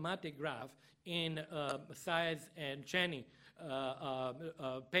very dramatic graph in Saez and Cheney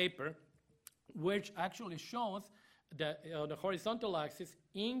paper, which actually shows the horizontal axis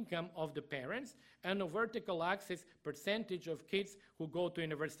income of the parents, and the vertical axis percentage of kids who go to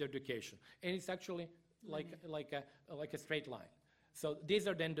university education. And it's actually like a straight line. So these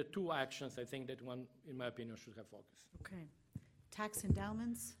are then the two actions I think that one, in my opinion, should have focused. Okay. Tax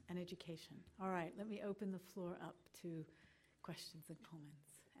endowments and education. All right, let me open the floor up to questions and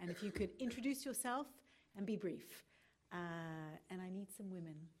comments. And if you could introduce yourself and be brief. And I need some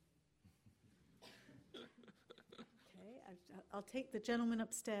women. Okay, I'll take the gentleman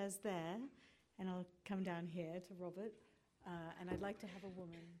upstairs there, and I'll come down here to Robert. And I'd like to have a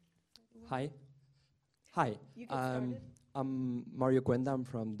woman. Hi. You get started. I'm Mario Cuenda. I'm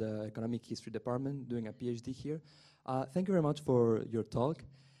from the Economic History Department, doing a PhD here. Thank you very much for your talk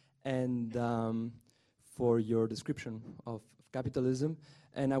and for your description of capitalism.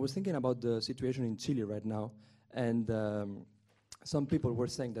 And I was thinking about the situation in Chile right now. And some people were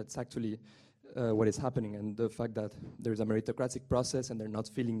saying that's actually what is happening and the fact that there's a meritocratic process and they're not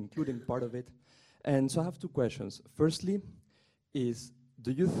feeling included in part of it. And so I have two questions. Firstly is,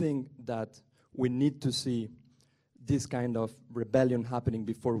 do you think that we need to see this kind of rebellion happening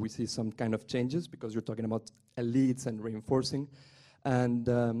before we see some kind of changes? Because you're talking about elites and reinforcing.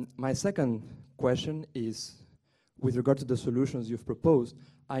 And my second question is, with regard to the solutions you've proposed,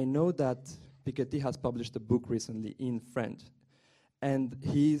 I know that Piketty has published a book recently in French, and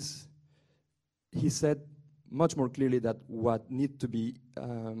he said much more clearly that what needs to be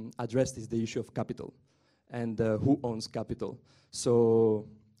addressed is the issue of capital and who owns capital. So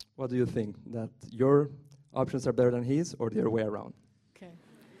what do you think? That your options are better than his, or the other way around? Okay.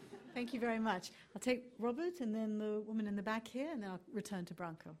 Thank you very much. I'll take Robert and then the woman in the back here, and then I'll return to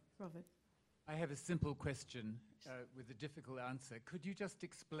Branko. Robert. I have a simple question with a difficult answer. Could you just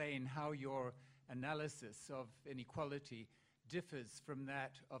explain how your analysis of inequality differs from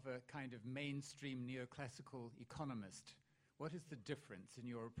that of a kind of mainstream neoclassical economist? What is the difference in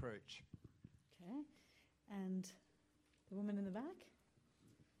your approach? Okay. And the woman in the back?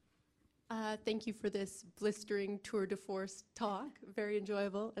 Thank you for this blistering tour de force talk. Very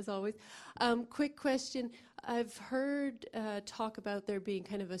enjoyable, as always. Quick question. I've heard talk about there being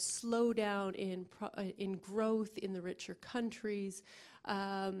kind of a slowdown in growth in the richer countries,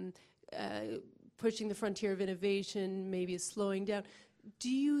 pushing the frontier of innovation, maybe is slowing down. Do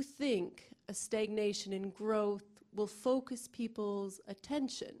you think a stagnation in growth will focus people's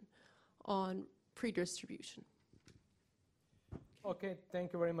attention on predistribution? Okay,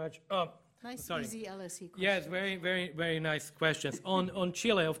 thank you very much. Nice, sorry. easy LSE question. Yes, very, very, very nice questions. on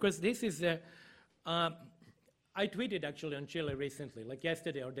Chile, of course, this is I tweeted actually on Chile recently, like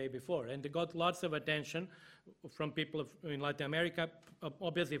yesterday or day before, and it got lots of attention from people in Latin America,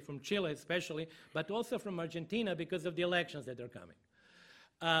 obviously from Chile especially, but also from Argentina because of the elections that are coming.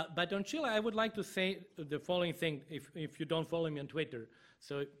 But on Chile, I would like to say the following thing, if you don't follow me on Twitter,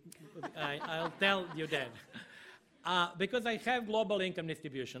 so I'll tell you that. Because I have global income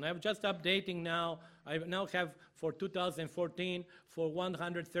distribution. I'm just updating now. I now have for 2014 for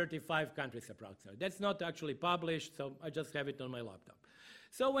 135 countries approximately. That's not actually published, so I just have it on my laptop.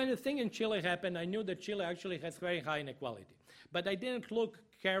 So when the thing in Chile happened, I knew that Chile actually has very high inequality. But I didn't look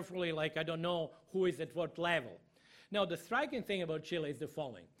carefully, like I don't know who is at what level. Now, the striking thing about Chile is the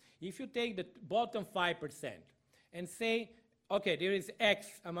following. If you take the bottom 5% and say, okay, there is X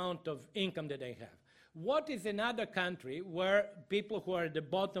amount of income that they have, what is another country where people who are at the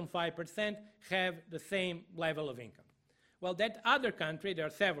bottom 5% have the same level of income? Well, that other country, there are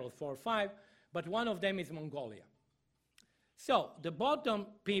several, 4 or 5, but one of them is Mongolia. So the bottom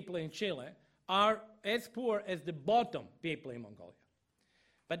people in Chile are as poor as the bottom people in Mongolia.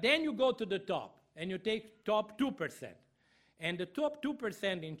 But then you go to the top, and you take top 2%. And the top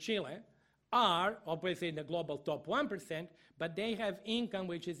 2% in Chile are obviously in the global top 1%, but they have income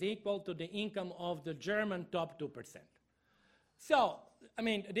which is equal to the income of the German top 2%. So, I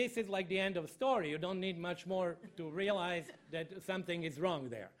mean, this is like the end of the story. You don't need much more to realize that something is wrong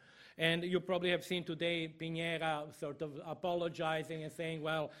there. And you probably have seen today Piñera sort of apologizing and saying,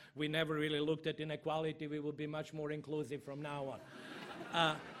 well, we never really looked at inequality. We will be much more inclusive from now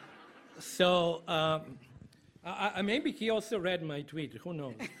on. Maybe he also read my tweet. Who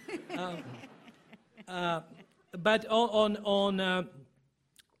knows? But on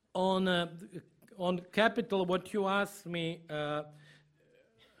capital, what you asked me, well,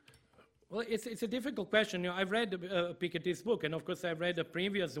 it's a difficult question. You know, I've read Piketty's book, and of course I've read the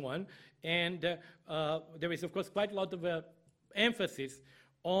previous one, and there is of course quite a lot of emphasis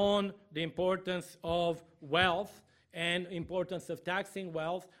on the importance of wealth and importance of taxing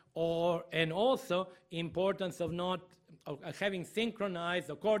wealth, and also importance of not having synchronized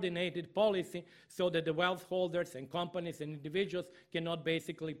or coordinated policy so that the wealth holders and companies and individuals cannot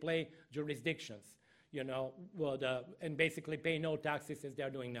basically play jurisdictions, you know, and basically pay no taxes as they're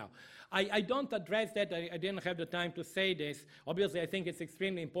doing now. I don't address that. I didn't have the time to say this. Obviously, I think it's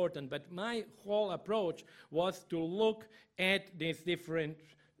extremely important, but my whole approach was to look at these different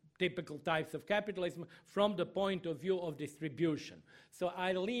typical types of capitalism from the point of view of distribution. So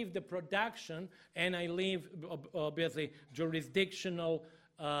I leave the production and I leave, obviously, jurisdictional,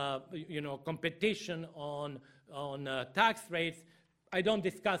 competition on tax rates. I don't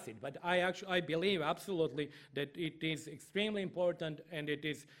discuss it, but I believe absolutely that it is extremely important, and it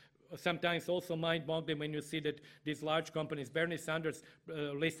is sometimes also mind-boggling when you see that these large companies, Bernie Sanders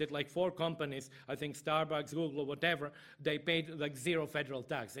listed like 4 companies, I think Starbucks, Google, whatever, they paid like 0 federal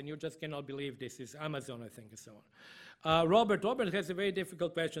tax, and you just cannot believe this is Amazon, I think, and so on. Robert has a very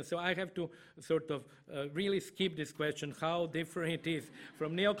difficult question, so I have to sort of really skip this question, how different it is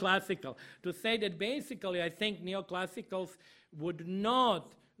from neoclassical, to say that basically I think neoclassicals would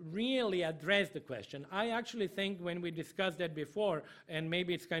not really address the question. I actually think when we discussed that before, and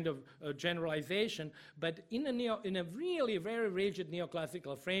maybe it's kind of a generalization, but in a really very rigid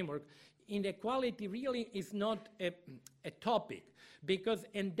neoclassical framework, inequality really is not a topic, because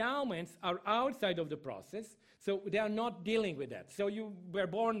endowments are outside of the process, so they are not dealing with that. So you were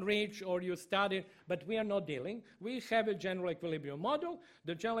born rich or you studied, but we are not dealing. We have a general equilibrium model.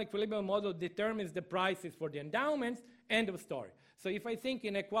 The general equilibrium model determines the prices for the endowments, end of story. So if I think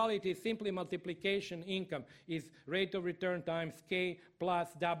inequality is simply multiplication income is rate of return times K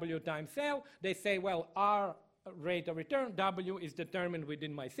plus W times L, they say, well, R rate of return, W is determined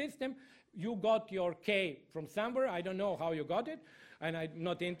within my system. You got your K from somewhere. I don't know how you got it, and I'm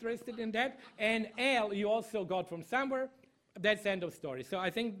not interested in that. And L you also got from somewhere. That's the end of story. So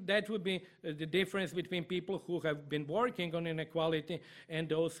I think that would be the difference between people who have been working on inequality and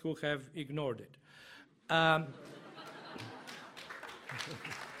those who have ignored it.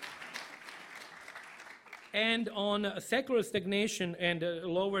 And on secular stagnation and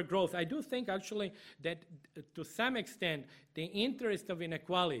lower growth, I do think actually that to some extent the interest of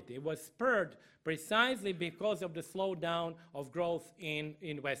inequality was spurred precisely because of the slowdown of growth in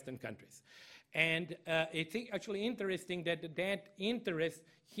Western countries. And it's actually interesting that that interest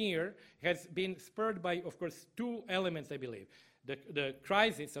here has been spurred by, of course, 2 elements, I believe. The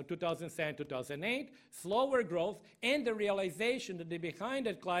crisis of 2007-2008, slower growth, and the realization that behind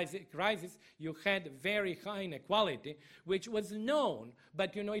that crisis you had very high inequality, which was known,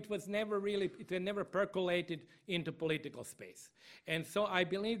 but it was never really, it had never percolated into political space. And so I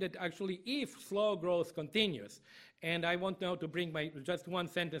believe that actually if slow growth continues, and I want now to bring just one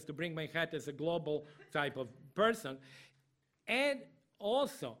sentence to bring my hat as a global type of person, and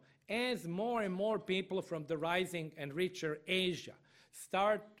also as more and more people from the rising and richer Asia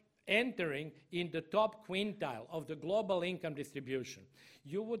start entering in the top quintile of the global income distribution,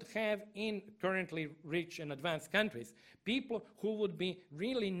 you would have in currently rich and advanced countries people who would be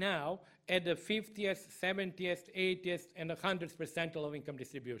really now at the 50th, 70th, 80th, and 100th percentile of income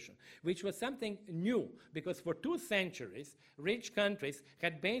distribution, which was something new, because for 2 centuries, rich countries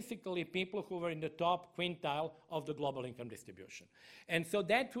had basically people who were in the top quintile of the global income distribution. And so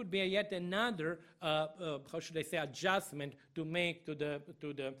that would be yet another, how should I say, adjustment to make to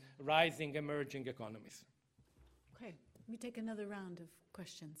the rising emerging economies. Okay, let me take another round of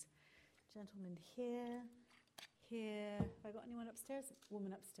questions. Gentleman here. Have I got anyone upstairs?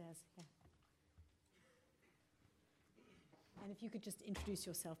 Woman upstairs, yeah. And if you could just introduce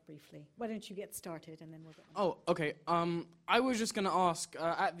yourself briefly. Why don't you get started and then we'll get on. Oh, okay. I was just going to ask,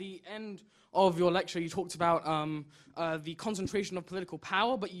 at the end of your lecture, you talked about the concentration of political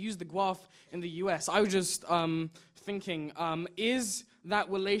power, but you used the graph in the US. I was just thinking, is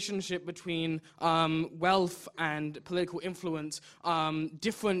that relationship between wealth and political influence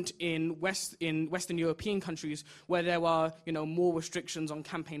different in Western European countries where there are, more restrictions on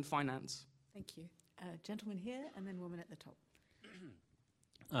campaign finance? Thank you. Gentleman here and then woman at the top.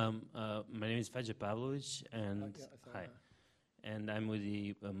 My name is Feđa Pavlović, and hi, and I'm with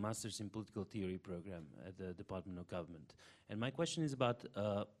the Masters in Political Theory program at the Department of Government. And my question is about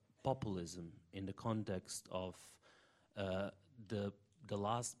populism in the context of the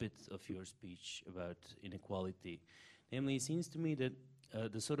last bit of your speech about inequality. Namely, it seems to me that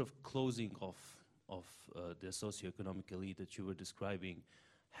the sort of closing off of the socioeconomic elite that you were describing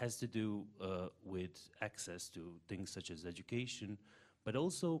has to do with access to things such as education, but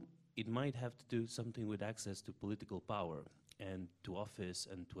also it might have to do something with access to political power and to office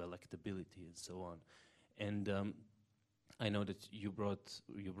and to electability and so on. And I know that you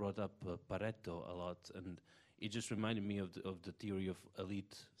brought up Pareto a lot, and it just reminded me of the theory of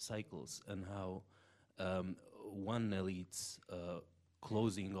elite cycles and how one elite's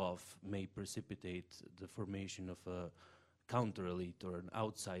closing off may precipitate the formation of a counter-elite or an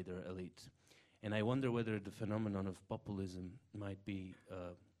outsider elite. And I wonder whether the phenomenon of populism might be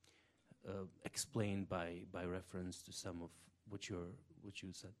explained by reference to some of what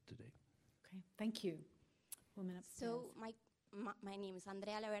you said today. Okay, thank you. Woman upstairs. So my name is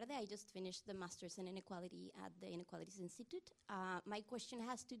Andrea Laverde. I just finished the Masters in Inequality at the Inequalities Institute. My question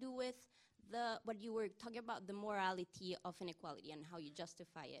has to do with what you were talking about, the morality of inequality and how you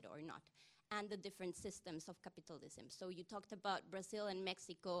justify it or not, and the different systems of capitalism. So you talked about Brazil and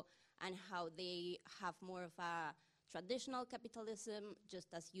Mexico and how they have more of a traditional capitalism,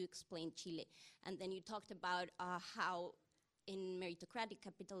 just as you explained Chile. And then you talked about how in meritocratic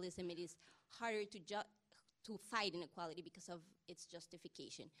capitalism it is harder to fight inequality because of its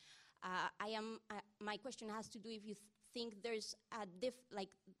justification. My question has to do if you think there's a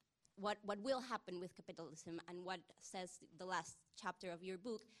what will happen with capitalism and what says the last chapter of your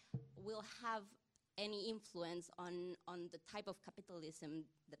book will have any influence on the type of capitalism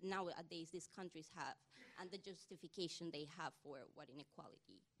that nowadays these countries have and the justification they have for what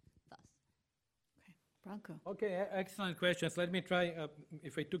inequality does. Okay, Branko. Okay, excellent questions. Let me try,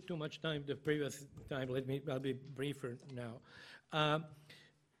 if I took too much time the previous time, I'll be briefer now.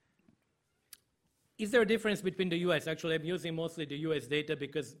 Is there a difference between the US? Actually, I'm using mostly the US data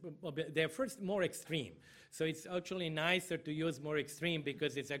because they're first more extreme. So it's actually nicer to use more extreme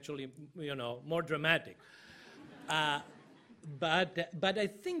because it's actually, more dramatic. But I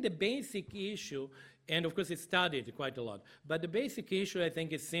think the basic issue, and of course it's studied quite a lot, but the basic issue I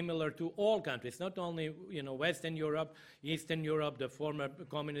think is similar to all countries, not only Western Europe, Eastern Europe, the former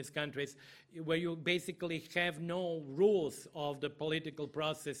communist countries, where you basically have no rules of the political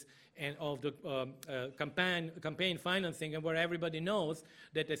process and of the campaign financing, and where everybody knows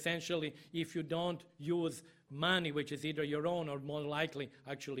that essentially if you don't use money which is either your own or more likely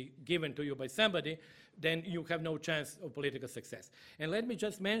actually given to you by somebody, then you have no chance of political success. And let me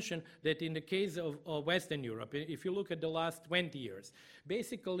just mention that in the case of Western Europe, if you look at the last 20 years,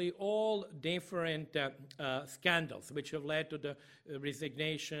 basically all different scandals which have led to the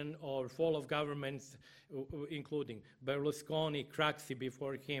resignation or fall of governments, including Berlusconi, Craxi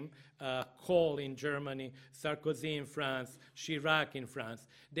before him, Kohl in Germany, Sarkozy in France, Chirac in France,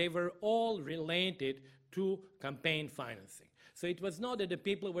 they were all related to campaign financing. So it was not that the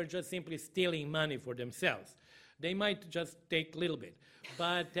people were just simply stealing money for themselves. They might just take a little bit.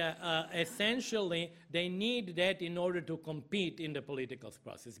 But essentially, they need that in order to compete in the political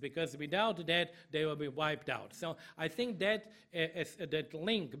process, because without that, they will be wiped out. So I think that that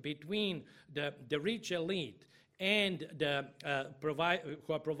link between the rich elite and the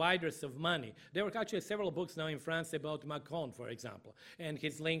who are providers of money. There are actually several books now in France about Macron, for example, and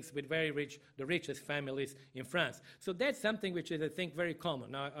his links with the richest families in France. So that's something which is, I think, very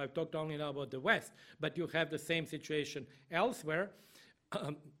common. Now, I've talked only now about the West, but you have the same situation elsewhere.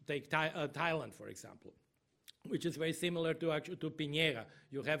 Take Thailand, for example, which is very similar to Piñera.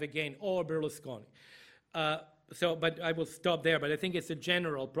 You have, again, or Berlusconi. But I will stop there. But I think it's a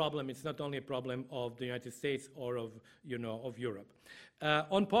general problem. It's not only a problem of the United States or of Europe.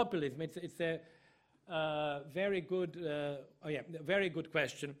 On populism, it's a very good, very good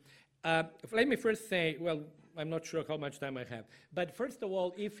question. Let me first say, well, I'm not sure how much time I have. But first of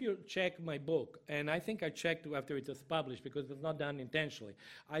all, if you check my book, and I think I checked after it was published because it was not done intentionally,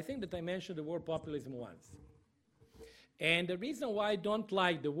 I think that I mentioned the word populism once. And the reason why I don't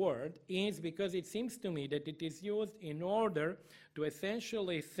like the word is because it seems to me that it is used in order to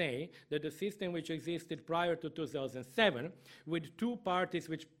essentially say that the system which existed prior to 2007, with two parties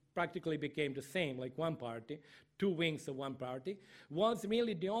which practically became the same, like one party, two wings of one party, was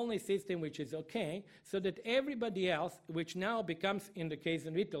really the only system which is okay, so that everybody else, which now becomes, in the case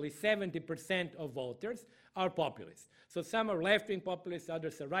of Italy, 70% of voters, are populists. So some are left-wing populists,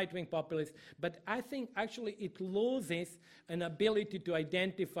 others are right-wing populists, but I think actually it loses an ability to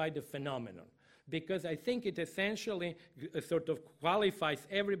identify the phenomenon, because I think it essentially sort of qualifies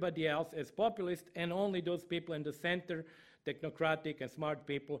everybody else as populist and only those people in the center, technocratic and smart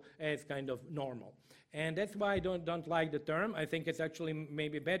people, as kind of normal. And that's why I don't like the term. I think it's actually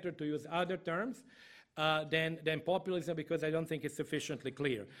maybe better to use other terms than populism, because I don't think it's sufficiently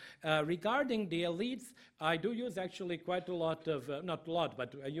clear. Regarding the elites, I do use actually quite a lot of, not a lot,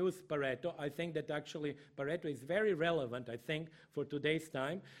 but I use Pareto. I think that actually Pareto is very relevant, I think, for today's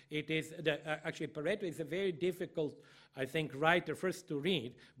time. It is, actually Pareto is a very difficult, I think, writer, first to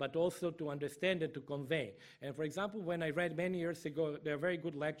read, but also to understand and to convey. And for example, when I read many years ago, there are very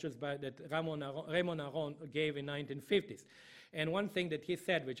good lectures that Raymond Aron gave in 1950s. And one thing that he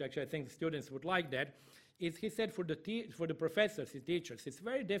said, which actually I think students would like that, is he said for the professors, the teachers, it's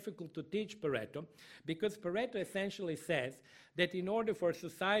very difficult to teach Pareto, because Pareto essentially says that in order for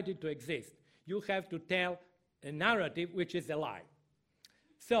society to exist, you have to tell a narrative which is a lie.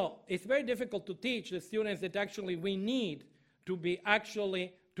 So it's very difficult to teach the students that actually we need to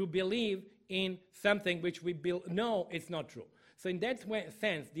believe in something which we know is not true. So in that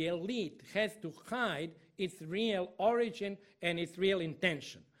sense, the elite has to hide its real origin and its real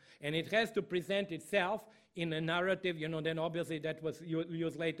intention. And it has to present itself in a narrative, then obviously that was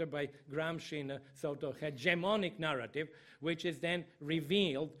used later by Gramsci in a sort of hegemonic narrative, which is then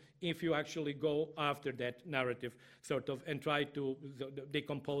revealed if you actually go after that narrative sort of and try to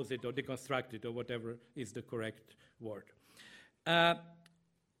decompose it or deconstruct it or whatever is the correct word.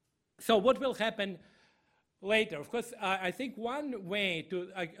 So what will happen later? Of course, I think one way to,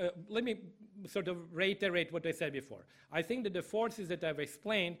 let me sort of reiterate what I said before. I think that the forces that I've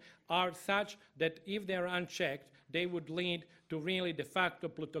explained are such that if they're unchecked, they would lead to really de facto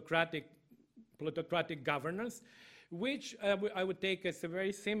plutocratic governance, which I would take as a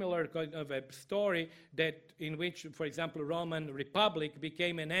very similar kind of a story that in which, for example, Roman Republic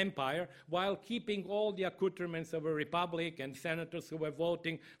became an empire while keeping all the accoutrements of a republic and senators who were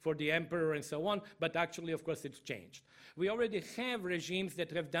voting for the emperor and so on, but actually, of course, it's changed. We already have regimes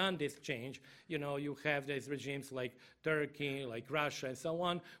that have done this change. You have these regimes like Turkey, like Russia, and so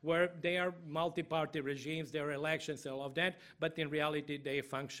on, where they are multi-party regimes, there are elections and all of that, but in reality, they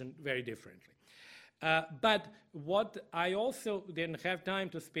function very differently. But what I also didn't have time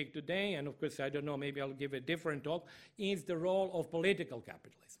to speak today, and of course, I don't know, maybe I'll give a different talk, is the role of political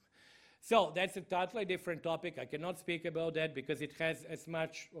capitalism. So that's a totally different topic. I cannot speak about that because it has as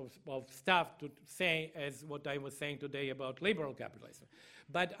much of stuff to say as what I was saying today about liberal capitalism.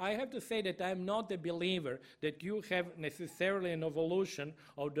 But I have to say that I'm not a believer that you have necessarily an evolution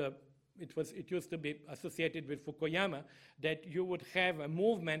of the it used to be associated with Fukuyama, that you would have a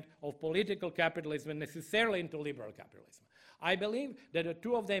movement of political capitalism necessarily into liberal capitalism. I believe that the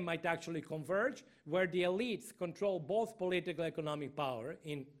two of them might actually converge, where the elites control both political and economic power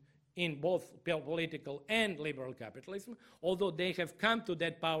in both political and liberal capitalism, although they have come to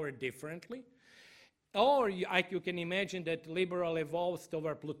that power differently. Or you can imagine that liberal evolves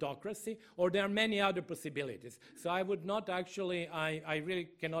toward plutocracy, or there are many other possibilities. So I would not actually, I really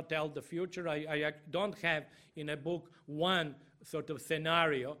cannot tell the future. I don't have in a book one sort of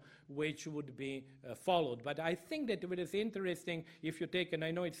scenario which would be followed. But I think that it is interesting if you take, and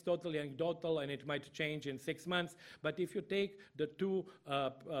I know it's totally anecdotal and it might change in 6 months, but if you take the two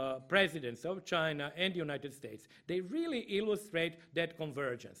presidents of China and the United States, they really illustrate that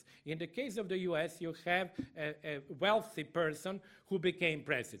convergence. In the case of the US, you have a wealthy person who became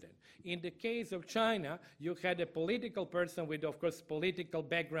president. In the case of China, you had a political person with, of course, political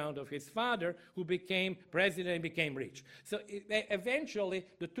background of his father who became president and became rich. So eventually,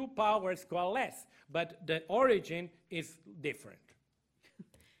 the two powers coalesce, but the origin is different.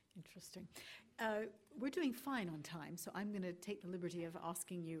 Interesting. We're doing fine on time, so I'm going to take the liberty of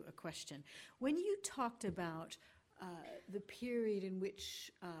asking you a question. When you talked about the period in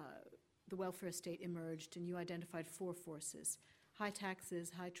which the welfare state emerged, and you identified 4 forces: high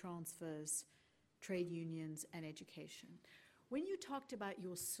taxes, high transfers, trade unions, and education. When you talked about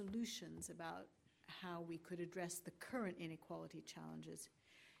your solutions about how we could address the current inequality challenges,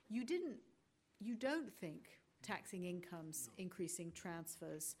 you don't think taxing incomes, increasing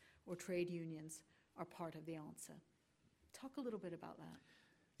transfers, or trade unions are part of the answer. Talk a little bit about that.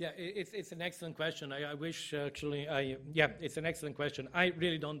 Yeah, it's an excellent question. I wish actually, it's an excellent question. I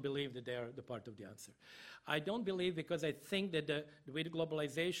really don't believe that they are the part of the answer. I don't believe because I think that with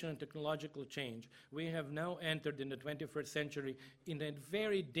globalization and technological change, we have now entered in the 21st century in a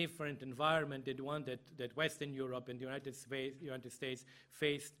very different environment than one that Western Europe and the United States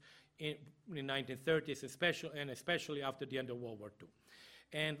faced in the 1930s, especially after the end of World War II.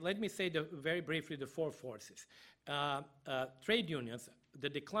 And let me say very briefly the 4 forces. Trade unions, the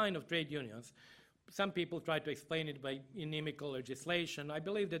decline of trade unions, some people try to explain it by inimical legislation. I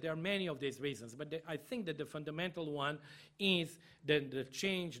believe that there are many of these reasons, but I think that the fundamental one is the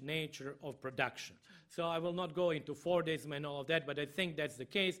changed nature of production. So I will not go into Fordism and all of that, but I think that's the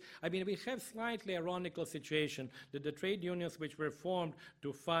case. I mean, we have slightly ironical situation that the trade unions which were formed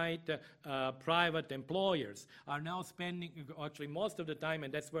to fight private employers are now spending actually most of the time,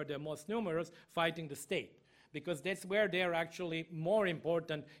 and that's where they're most numerous, fighting the state. Because that's where they're actually more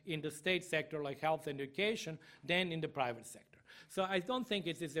important in the state sector, like health and education, than in the private sector. So I don't think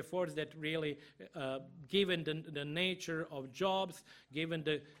it is a force that really, given the nature of jobs, given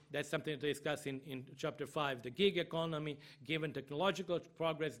that's something to discuss in chapter 5, the gig economy, given technological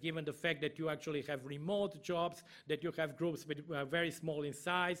progress, given the fact that you actually have remote jobs, that you have groups with very small in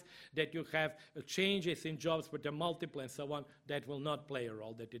size, that you have changes in jobs but they're multiple and so on, that will not play a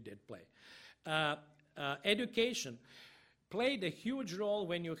role that it did play. Education played a huge role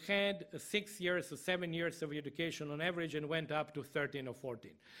when you had 6 years or 7 years of education on average and went up to 13 or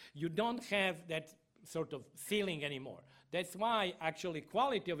 14. You don't have that sort of ceiling anymore. That's why actually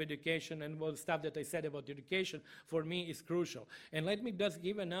quality of education and all the stuff that I said about education for me is crucial. And let me just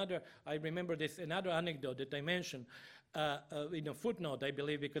give another, I remember this, another anecdote that I mentioned in a footnote, I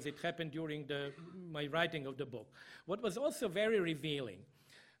believe, because it happened during my writing of the book. What was also very revealing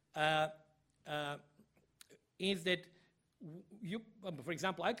is that for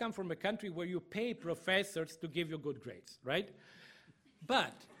example, I come from a country where you pay professors to give you good grades, right?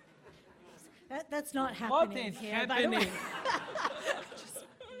 But that's not what happening is here, by the way.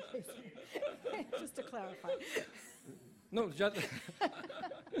 happening? Just to clarify. No, just.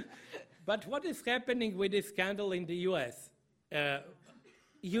 But what is happening with this scandal in the U.S.?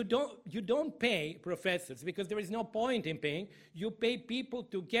 You don't pay professors because there is no point in paying. You pay people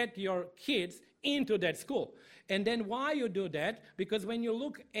to get your kids into that school. And then why you do that? Because when you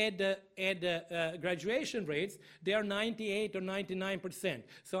look at the graduation rates, they are 98 or 99%.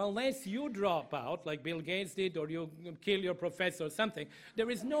 So unless you drop out, like Bill Gates did, or you kill your professor or something, there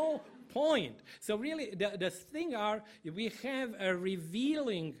is no point. So really, the thing are, we have a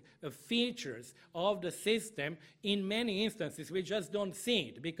revealing features of the system in many instances. We just don't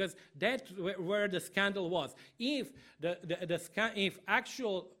see it because that's where the scandal was. If if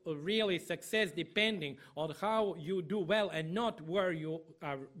actual really success depending on how you do well and not where you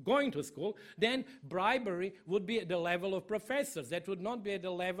are going to school, then bribery would be at the level of professors. That would not be at the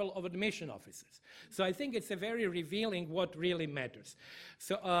level of admission officers. So I think it's a very revealing what really matters.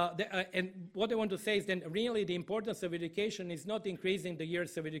 So, and what I want to say is then really the importance of education is not increasing the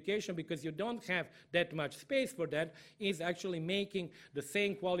years of education because you don't have that much space for that, is actually making the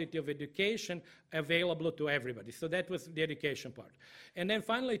same quality of education available to everybody. So that was the education part. And then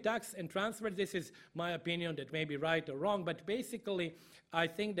finally, tax and transfer. This is my opinion that may be right or wrong, but basically I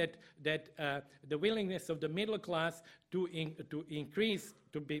think that the willingness of the middle class to increase,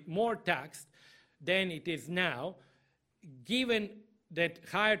 to be more taxed than it is now, given that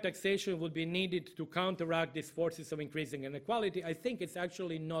higher taxation would be needed to counteract these forces of increasing inequality, I think it's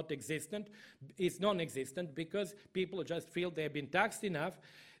actually not existent. It's non-existent because people just feel they've been taxed enough.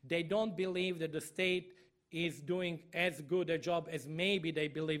 They don't believe that the state is doing as good a job as maybe they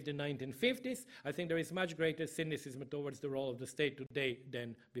believed in the 1950s. I think there is much greater cynicism towards the role of the state today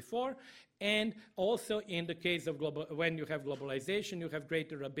than before. And also in the case of when you have globalization, you have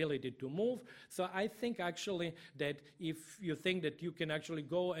greater ability to move. So I think actually that if you think that you can actually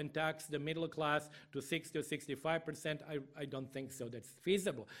go and tax the middle class to 60 or 65%, I don't think so. That's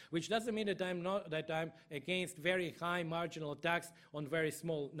feasible. Which doesn't mean that I'm against very high marginal tax on very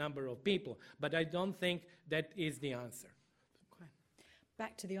small number of people. But I don't think that is the answer. Okay.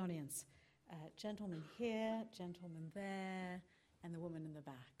 Back to the audience. Gentleman here, gentleman there, and the woman in the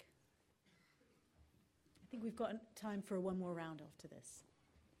back. I think we've got time for one more round after this.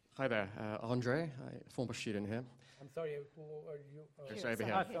 Hi there, Andre, former student here. I'm sorry, who are you? Just over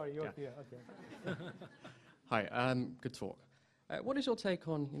here. Sorry, you're here, okay. Hi, good talk. What is your take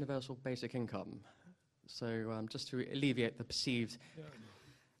on universal basic income? So just to alleviate the perceived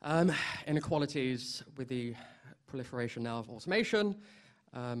inequalities with the proliferation now of automation,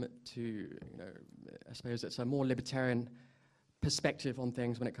 I suppose it's a more libertarian perspective on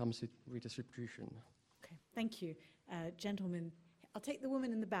things when it comes to redistribution. Okay, thank you. Gentlemen, I'll take the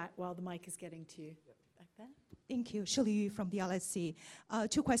woman in the back while the mic is getting to you. Back there. Thank you. Shirley Yu from the LSE.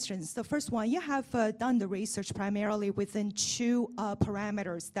 Two questions. The first one, you have done the research primarily within two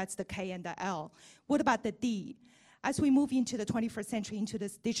parameters. That's the K and the L. What about the D? As we move into the 21st century, into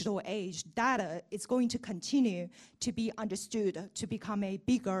this digital age, data is going to continue to be understood to become a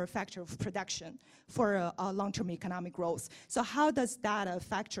bigger factor of production for long-term economic growth. So how does data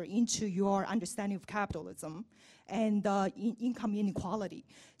factor into your understanding of capitalism and income inequality?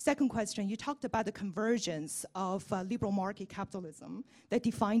 Second question, you talked about the convergence of liberal market capitalism that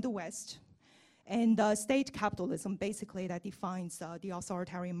defined the West and state capitalism, basically, that defines the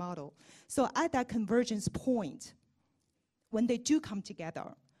authoritarian model. So at that convergence point, when they do come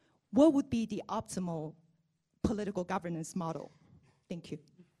together, what would be the optimal political governance model? Thank you.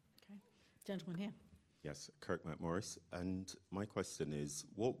 Okay. Gentleman here. Yes, Kirk McMorris. And my question is,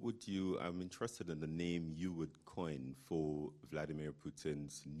 I'm interested in the name you would coin for Vladimir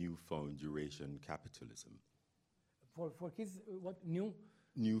Putin's newfound Eurasian capitalism. For his, what, new?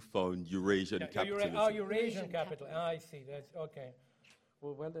 Newfound Eurasian capitalism. Eurasian capital. I see, that's, okay.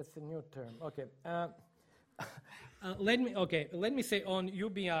 Well, that's a new term, okay. Let me say on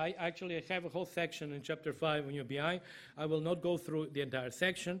UBI, actually I have a whole section in chapter 5 on UBI. I will not go through the entire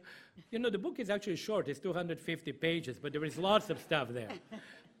section. You know, the book is actually short, it's 250 pages, but there is lots of stuff there.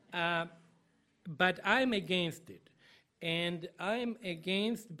 But I'm against it. And I'm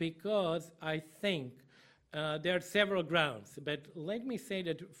against because I think there are several grounds. But let me say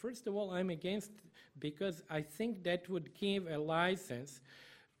that, first of all, I'm against because I think that would give a license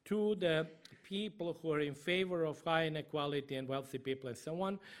to the people who are in favor of high inequality and wealthy people and so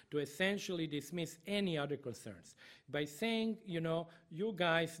on to essentially dismiss any other concerns. By saying, you know, you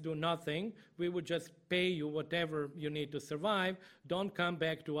guys do nothing, we would just pay you whatever you need to survive, don't come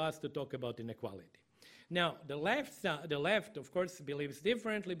back to us to talk about inequality. Now, the left, of course, believes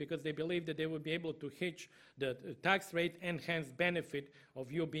differently because they believe that they will be able to hitch the tax rate and hence benefit of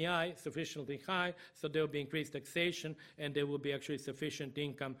UBI sufficiently high, so there will be increased taxation and there will be actually sufficient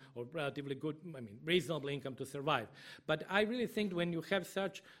income or relatively good, reasonable income to survive. But I really think when you have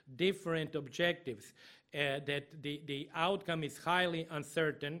such different objectives, that the outcome is highly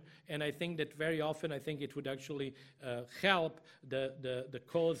uncertain, and I think that very often I think it would actually help the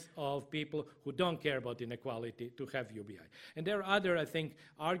cause of people who don't care about inequality to have UBI. And there are other, I think,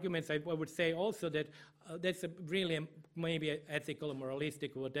 arguments. I would say also that that's really maybe ethical or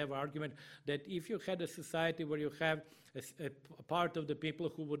moralistic or whatever argument, that if you had a society where you have a part of the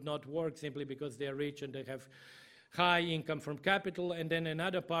people who would not work simply because they are rich and they have high income from capital, and then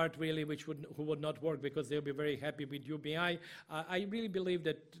another part really who would not work because they'll be very happy with UBI. I really believe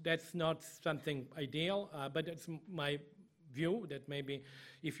that that's not something ideal, but it's my view that maybe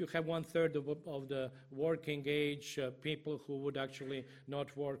if you have 1/3 of the working age people who would actually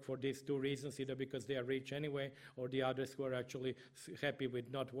not work for these two reasons, either because they are rich anyway or the others who are actually happy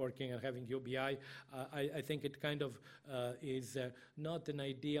with not working and having UBI, I think it kind of is not an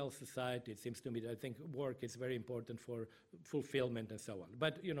ideal society. It seems to me that I think work is very important for fulfillment and so on.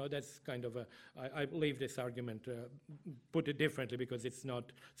 But, you know, that's kind of I believe this argument, put it differently, because it's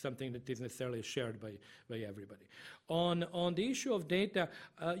not something that is necessarily shared by everybody. On the issue of data,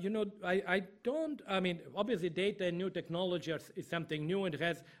 you know, obviously data and new technology is something new and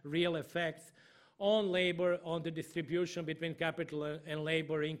has real effects on labor, on the distribution between capital and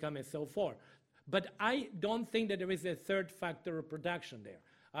labor, income, and so forth. But I don't think that there is a third factor of production there.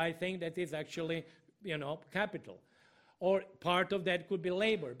 I think that is actually, you know, capital. Or part of that could be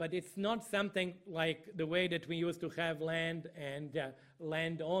labor, but it's not something like the way that we used to have land and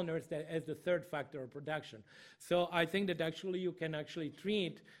landowners as the third factor of production. So I think that actually you can actually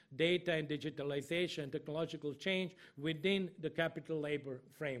treat data and digitalization, technological change within the capital labor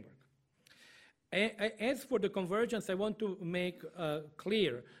framework. As for the convergence, I want to make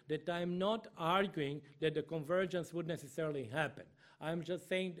clear that I'm not arguing that the convergence would necessarily happen. I'm just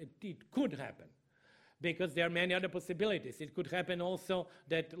saying that it could happen, because there are many other possibilities. It could happen also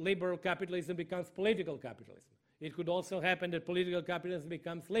that liberal capitalism becomes political capitalism. It could also happen that political capitalism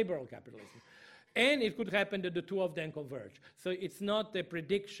becomes liberal capitalism. And it could happen that the two of them converge. So it's not a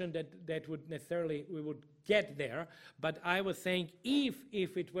prediction that would necessarily, we would get there, but I was saying if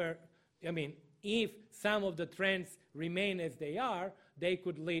it were, if some of the trends remain as they are, they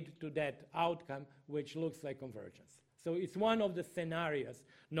could lead to that outcome which looks like convergence. So it's one of the scenarios,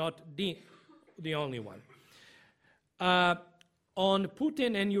 not the only one. On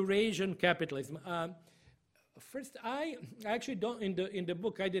Putin and Eurasian capitalism, first, I actually don't, in the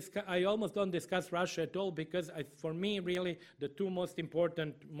book, I almost don't discuss Russia at all, because for me, really, the two most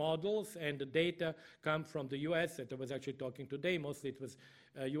important models and the data come from the US, that I was actually talking today. Mostly it was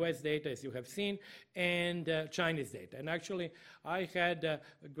US data, as you have seen, and Chinese data. And actually, I had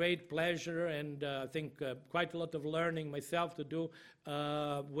great pleasure and I think quite a lot of learning myself to do.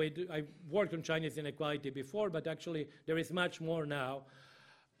 I worked on Chinese inequality before, but actually there is much more now,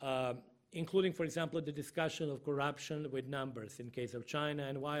 including, for example, the discussion of corruption with numbers in case of China,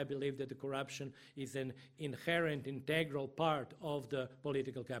 and why I believe that the corruption is an inherent, integral part of the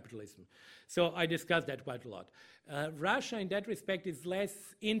political capitalism. So I discussed that quite a lot. Russia, in that respect, is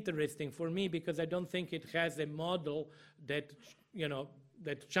less interesting for me, because I don't think it has a model that,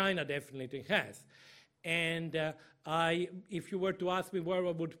 that China definitely has. And if you were to ask me where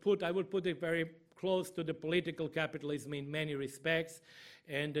I would put it very close to the political capitalism in many respects,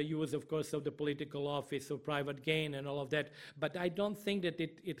 and the use, of course, of the political office of private gain and all of that. But I don't think that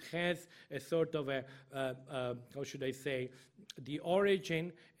it has a sort of how should I say, the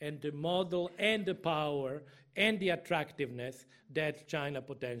origin and the model and the power and the attractiveness that China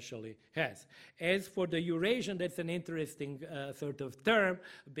potentially has. As for the Eurasian, that's an interesting sort of term,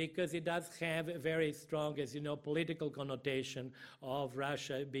 because it does have a very strong, as you know, political connotation of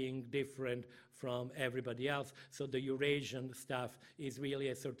Russia being different from everybody else. So the Eurasian stuff is really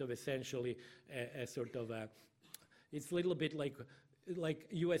a sort of essentially it's a little bit like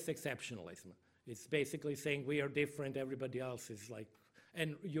US exceptionalism. It's basically saying we are different, everybody else is like,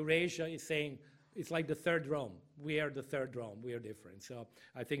 and Eurasia is saying it's like the third Rome. We are the third Rome. We are different. So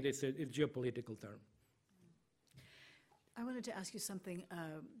I think it's a geopolitical term. I wanted to ask you something.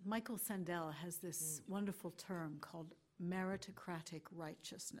 Michael Sandel has this wonderful term called meritocratic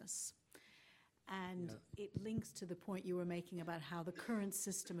righteousness. And it links to the point you were making about how the current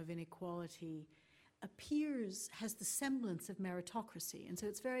system of inequality has the semblance of meritocracy. And so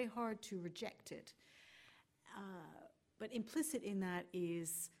it's very hard to reject it. But implicit in that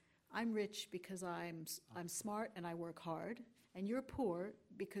is, I'm rich because I'm smart and I work hard, and you're poor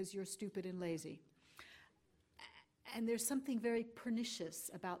because you're stupid and lazy. And there's something very pernicious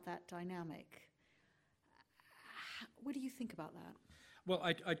about that dynamic. What do you think about that? Well,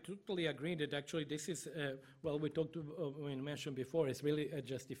 I totally agree that actually this is, we talked, we mentioned before, it's really a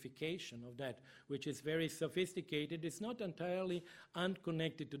justification of that, which is very sophisticated. It's not entirely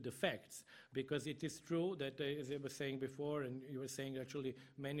unconnected to the facts, because it is true that, as I was saying before, and you were saying actually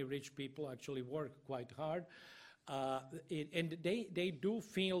many rich people actually work quite hard. And they do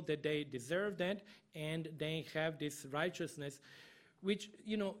feel that they deserve that, and they have this righteousness, which,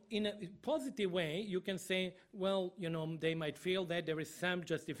 in a positive way, you can say, well, they might feel that there is some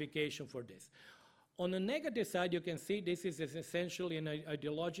justification for this. On the negative side, you can see this is essentially an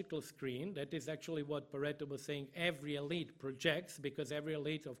ideological screen. That is actually what Pareto was saying every elite projects, because every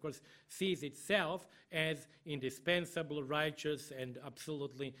elite, of course, sees itself as indispensable, righteous, and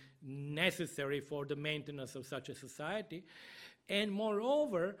absolutely necessary for the maintenance of such a society. And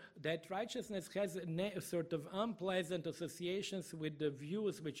moreover, that righteousness has sort of unpleasant associations with the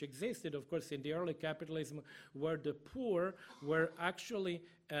views which existed, of course, in the early capitalism, where the poor were actually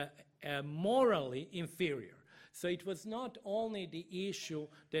morally inferior. So it was not only the issue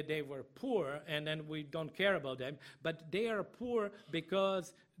that they were poor and then we don't care about them, but they are poor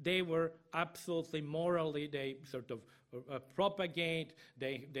because they were absolutely morally, they sort of propagate,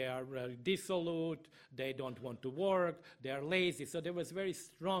 they are dissolute, they don't want to work, they are lazy. So there was a very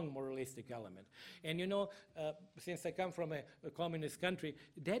strong moralistic element. And since I come from a communist country,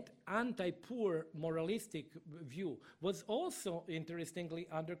 that anti-poor moralistic view was also, interestingly,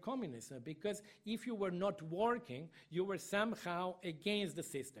 under communism, because if you were not working, you were somehow against the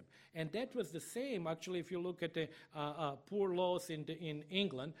system. And that was the same, actually, if you look at the poor laws in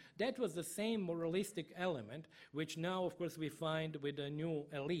England, that was the same moralistic element, which now, of course, we find with the new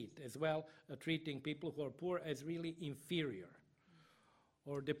elite as well, treating people who are poor as really inferior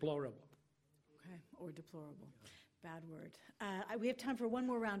or deplorable. Okay, or deplorable. Bad word. We have time for one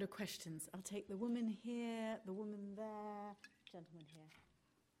more round of questions. I'll take the woman here, the woman there, gentleman here.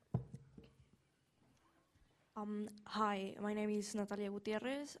 Hi, my name is Natalia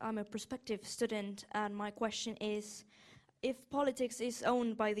Gutierrez. I'm a prospective student, and my question is, if politics is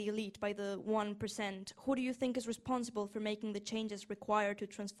owned by the elite, by the 1%, who do you think is responsible for making the changes required to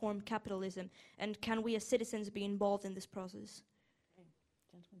transform capitalism? And can we as citizens be involved in this process? Okay.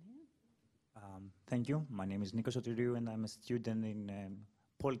 Gentleman here. Thank you. My name is Nikos Sotiriou, and I'm a student in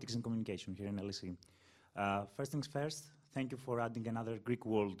politics and communication here in LSE. First things first, thank you for adding another Greek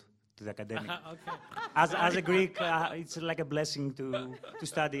word to the academic. Okay. As a Greek, it's like a blessing to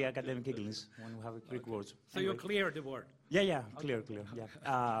study academic English when we have Greek words. So anyway. You clear the word? Yeah, clear,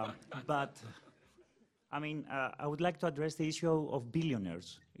 yeah. But, I mean, I would like to address the issue of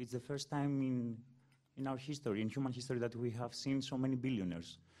billionaires. It's the first time in our history, in human history, that we have seen so many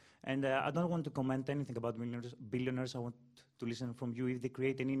billionaires. And I don't want to comment anything about billionaires. I want to listen from you if they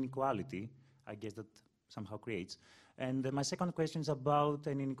create any inequality. I guess that somehow creates. And my second question is about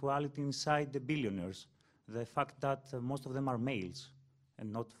an inequality inside the billionaires, the fact that most of them are males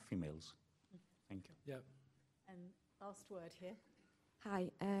and not females. Thank you. Yeah. And last word here. Hi,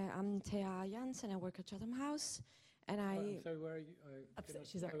 I'm Thea Jans, and I work at Chatham House. And I'm sorry, where are you?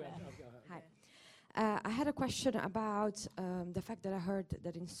 She's right there. Hi. I had a question about the fact that I heard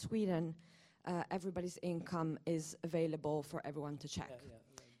that in Sweden, everybody's income is available for everyone to check.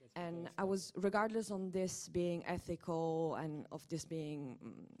 And I was, regardless on this being ethical and of this being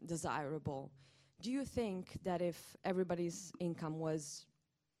desirable, do you think that if everybody's income was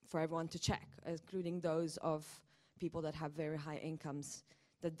for everyone to check, including those of people that have very high incomes,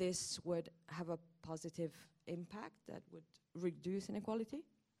 that this would have a positive impact that would reduce inequality?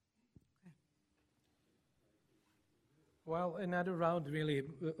 Well, another round, really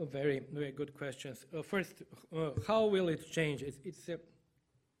very, very good questions. First, how will it change?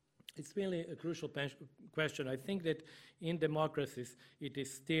 It's really a crucial question. I think that in democracies, it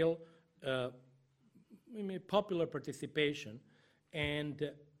is still popular participation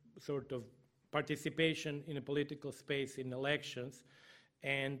and sort of participation in a political space in elections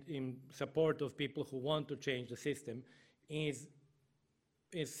and in support of people who want to change the system is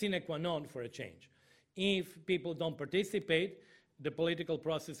is sine qua non for a change. If people don't participate, the political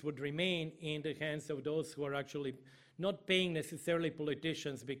process would remain in the hands of those who are actually not paying necessarily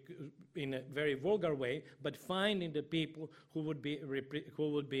politicians in a very vulgar way, but finding the people who would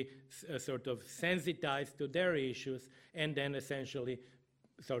be sort of sensitized to their issues and then essentially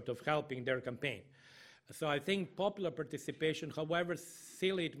sort of helping their campaign. So I think popular participation, however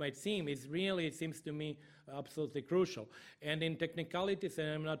silly it might seem, is really, it seems to me, absolutely crucial. And in technicalities, and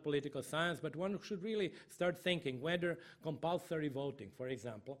I'm not political science, but one should really start thinking whether compulsory voting, for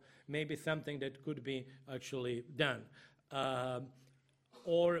example, may be something that could be actually done.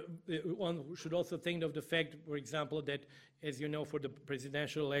 Or one should also think of the fact, for example, that, as you know, for the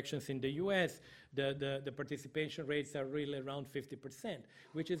presidential elections in the US, the participation rates are really around 50%,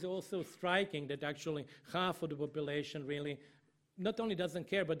 which is also striking that actually half of the population really not only doesn't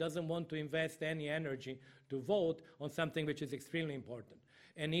care, but doesn't want to invest any energy to vote on something which is extremely important.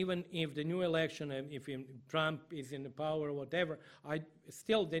 And even if the new election, and if Trump is in the power or whatever,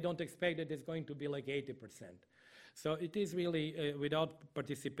 still they don't expect that it's going to be like 80%. So it is really, without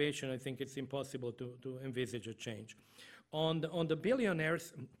participation, I think it's impossible to envisage a change. On the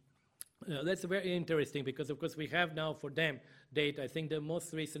billionaires, that's very interesting because, of course, we have now for them data. I think the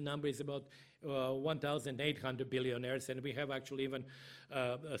most recent number is about 1,800 billionaires, and we have actually even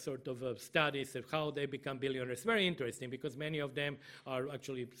sort of studies of how they become billionaires. Very interesting because many of them are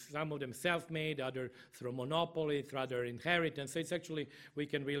actually, some of them self-made, others through monopoly, through other inheritance. So it's actually, we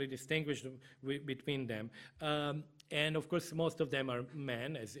can really distinguish between them. And of course, most of them are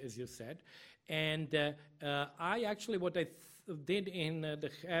men, as you said. And I actually, what I did in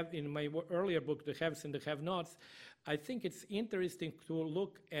my earlier book, The Haves and the Have-Nots, I think it's interesting to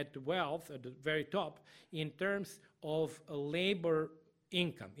look at wealth at the very top in terms of labor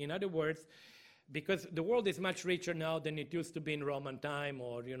income. In other words, because the world is much richer now than it used to be in Roman time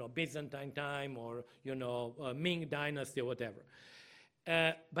or, Byzantine time or, Ming dynasty or whatever.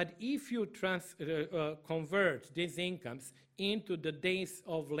 But if you convert these incomes into the days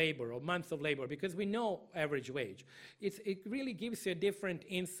of labor or months of labor, because we know average wage, it really gives you a different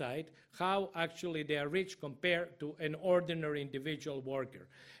insight how actually they are rich compared to an ordinary individual worker.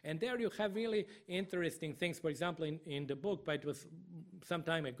 And there you have really interesting things. For example, in the book, but it was some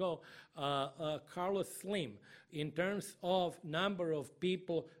time ago, Carlos Slim, in terms of number of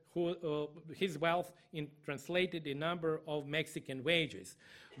people who his wealth translated in number of Mexican wages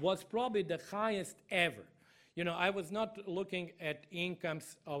was probably the highest ever. I was not looking at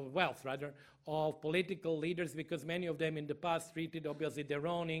incomes of wealth, rather, of political leaders, because many of them in the past treated, obviously, their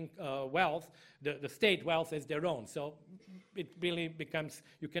own wealth, the state wealth, as their own. So it really becomes,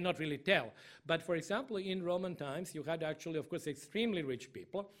 you cannot really tell. But for example, in Roman times, you had actually, of course, extremely rich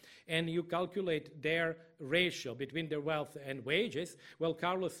people, and you calculate their ratio between their wealth and wages. Well,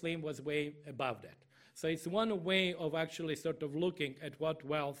 Carlos Slim was way above that. So it's one way of actually sort of looking at what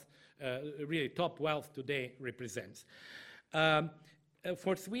wealth, really top wealth today represents.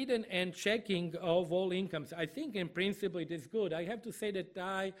 For Sweden and checking of all incomes, I think in principle it is good. I have to say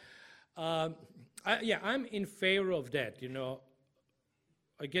that I'm in favor of that,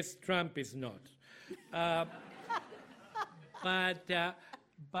 I guess Trump is not. But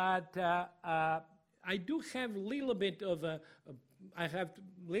I do have a little bit of a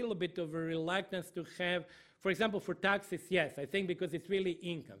reluctance to have, for example, for taxes, yes, I think because it's really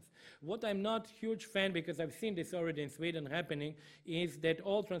incomes. What I'm not huge fan, because I've seen this already in Sweden happening, is that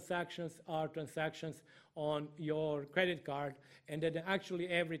all transactions are transactions on your credit card and that actually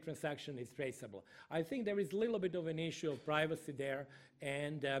every transaction is traceable. I think there is a little bit of an issue of privacy there,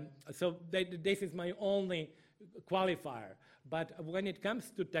 and so this is my only qualifier. But when it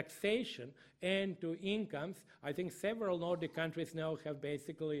comes to taxation and to incomes, I think several Nordic countries now have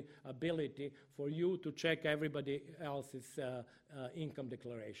basically ability for you to check everybody else's income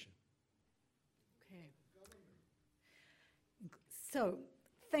declaration. Okay. So,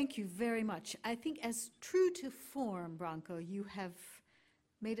 thank you very much. I think as true to form, Branko, you have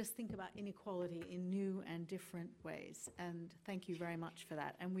made us think about inequality in new and different ways. And thank you very much for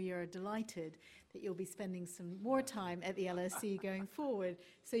that. And we are delighted that you'll be spending some more time at the LSE going forward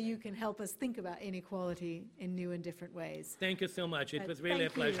so you can help us think about inequality in new and different ways. Thank you so much. It was really a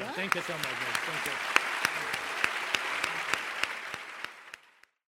pleasure. Thank you so much. Thank you.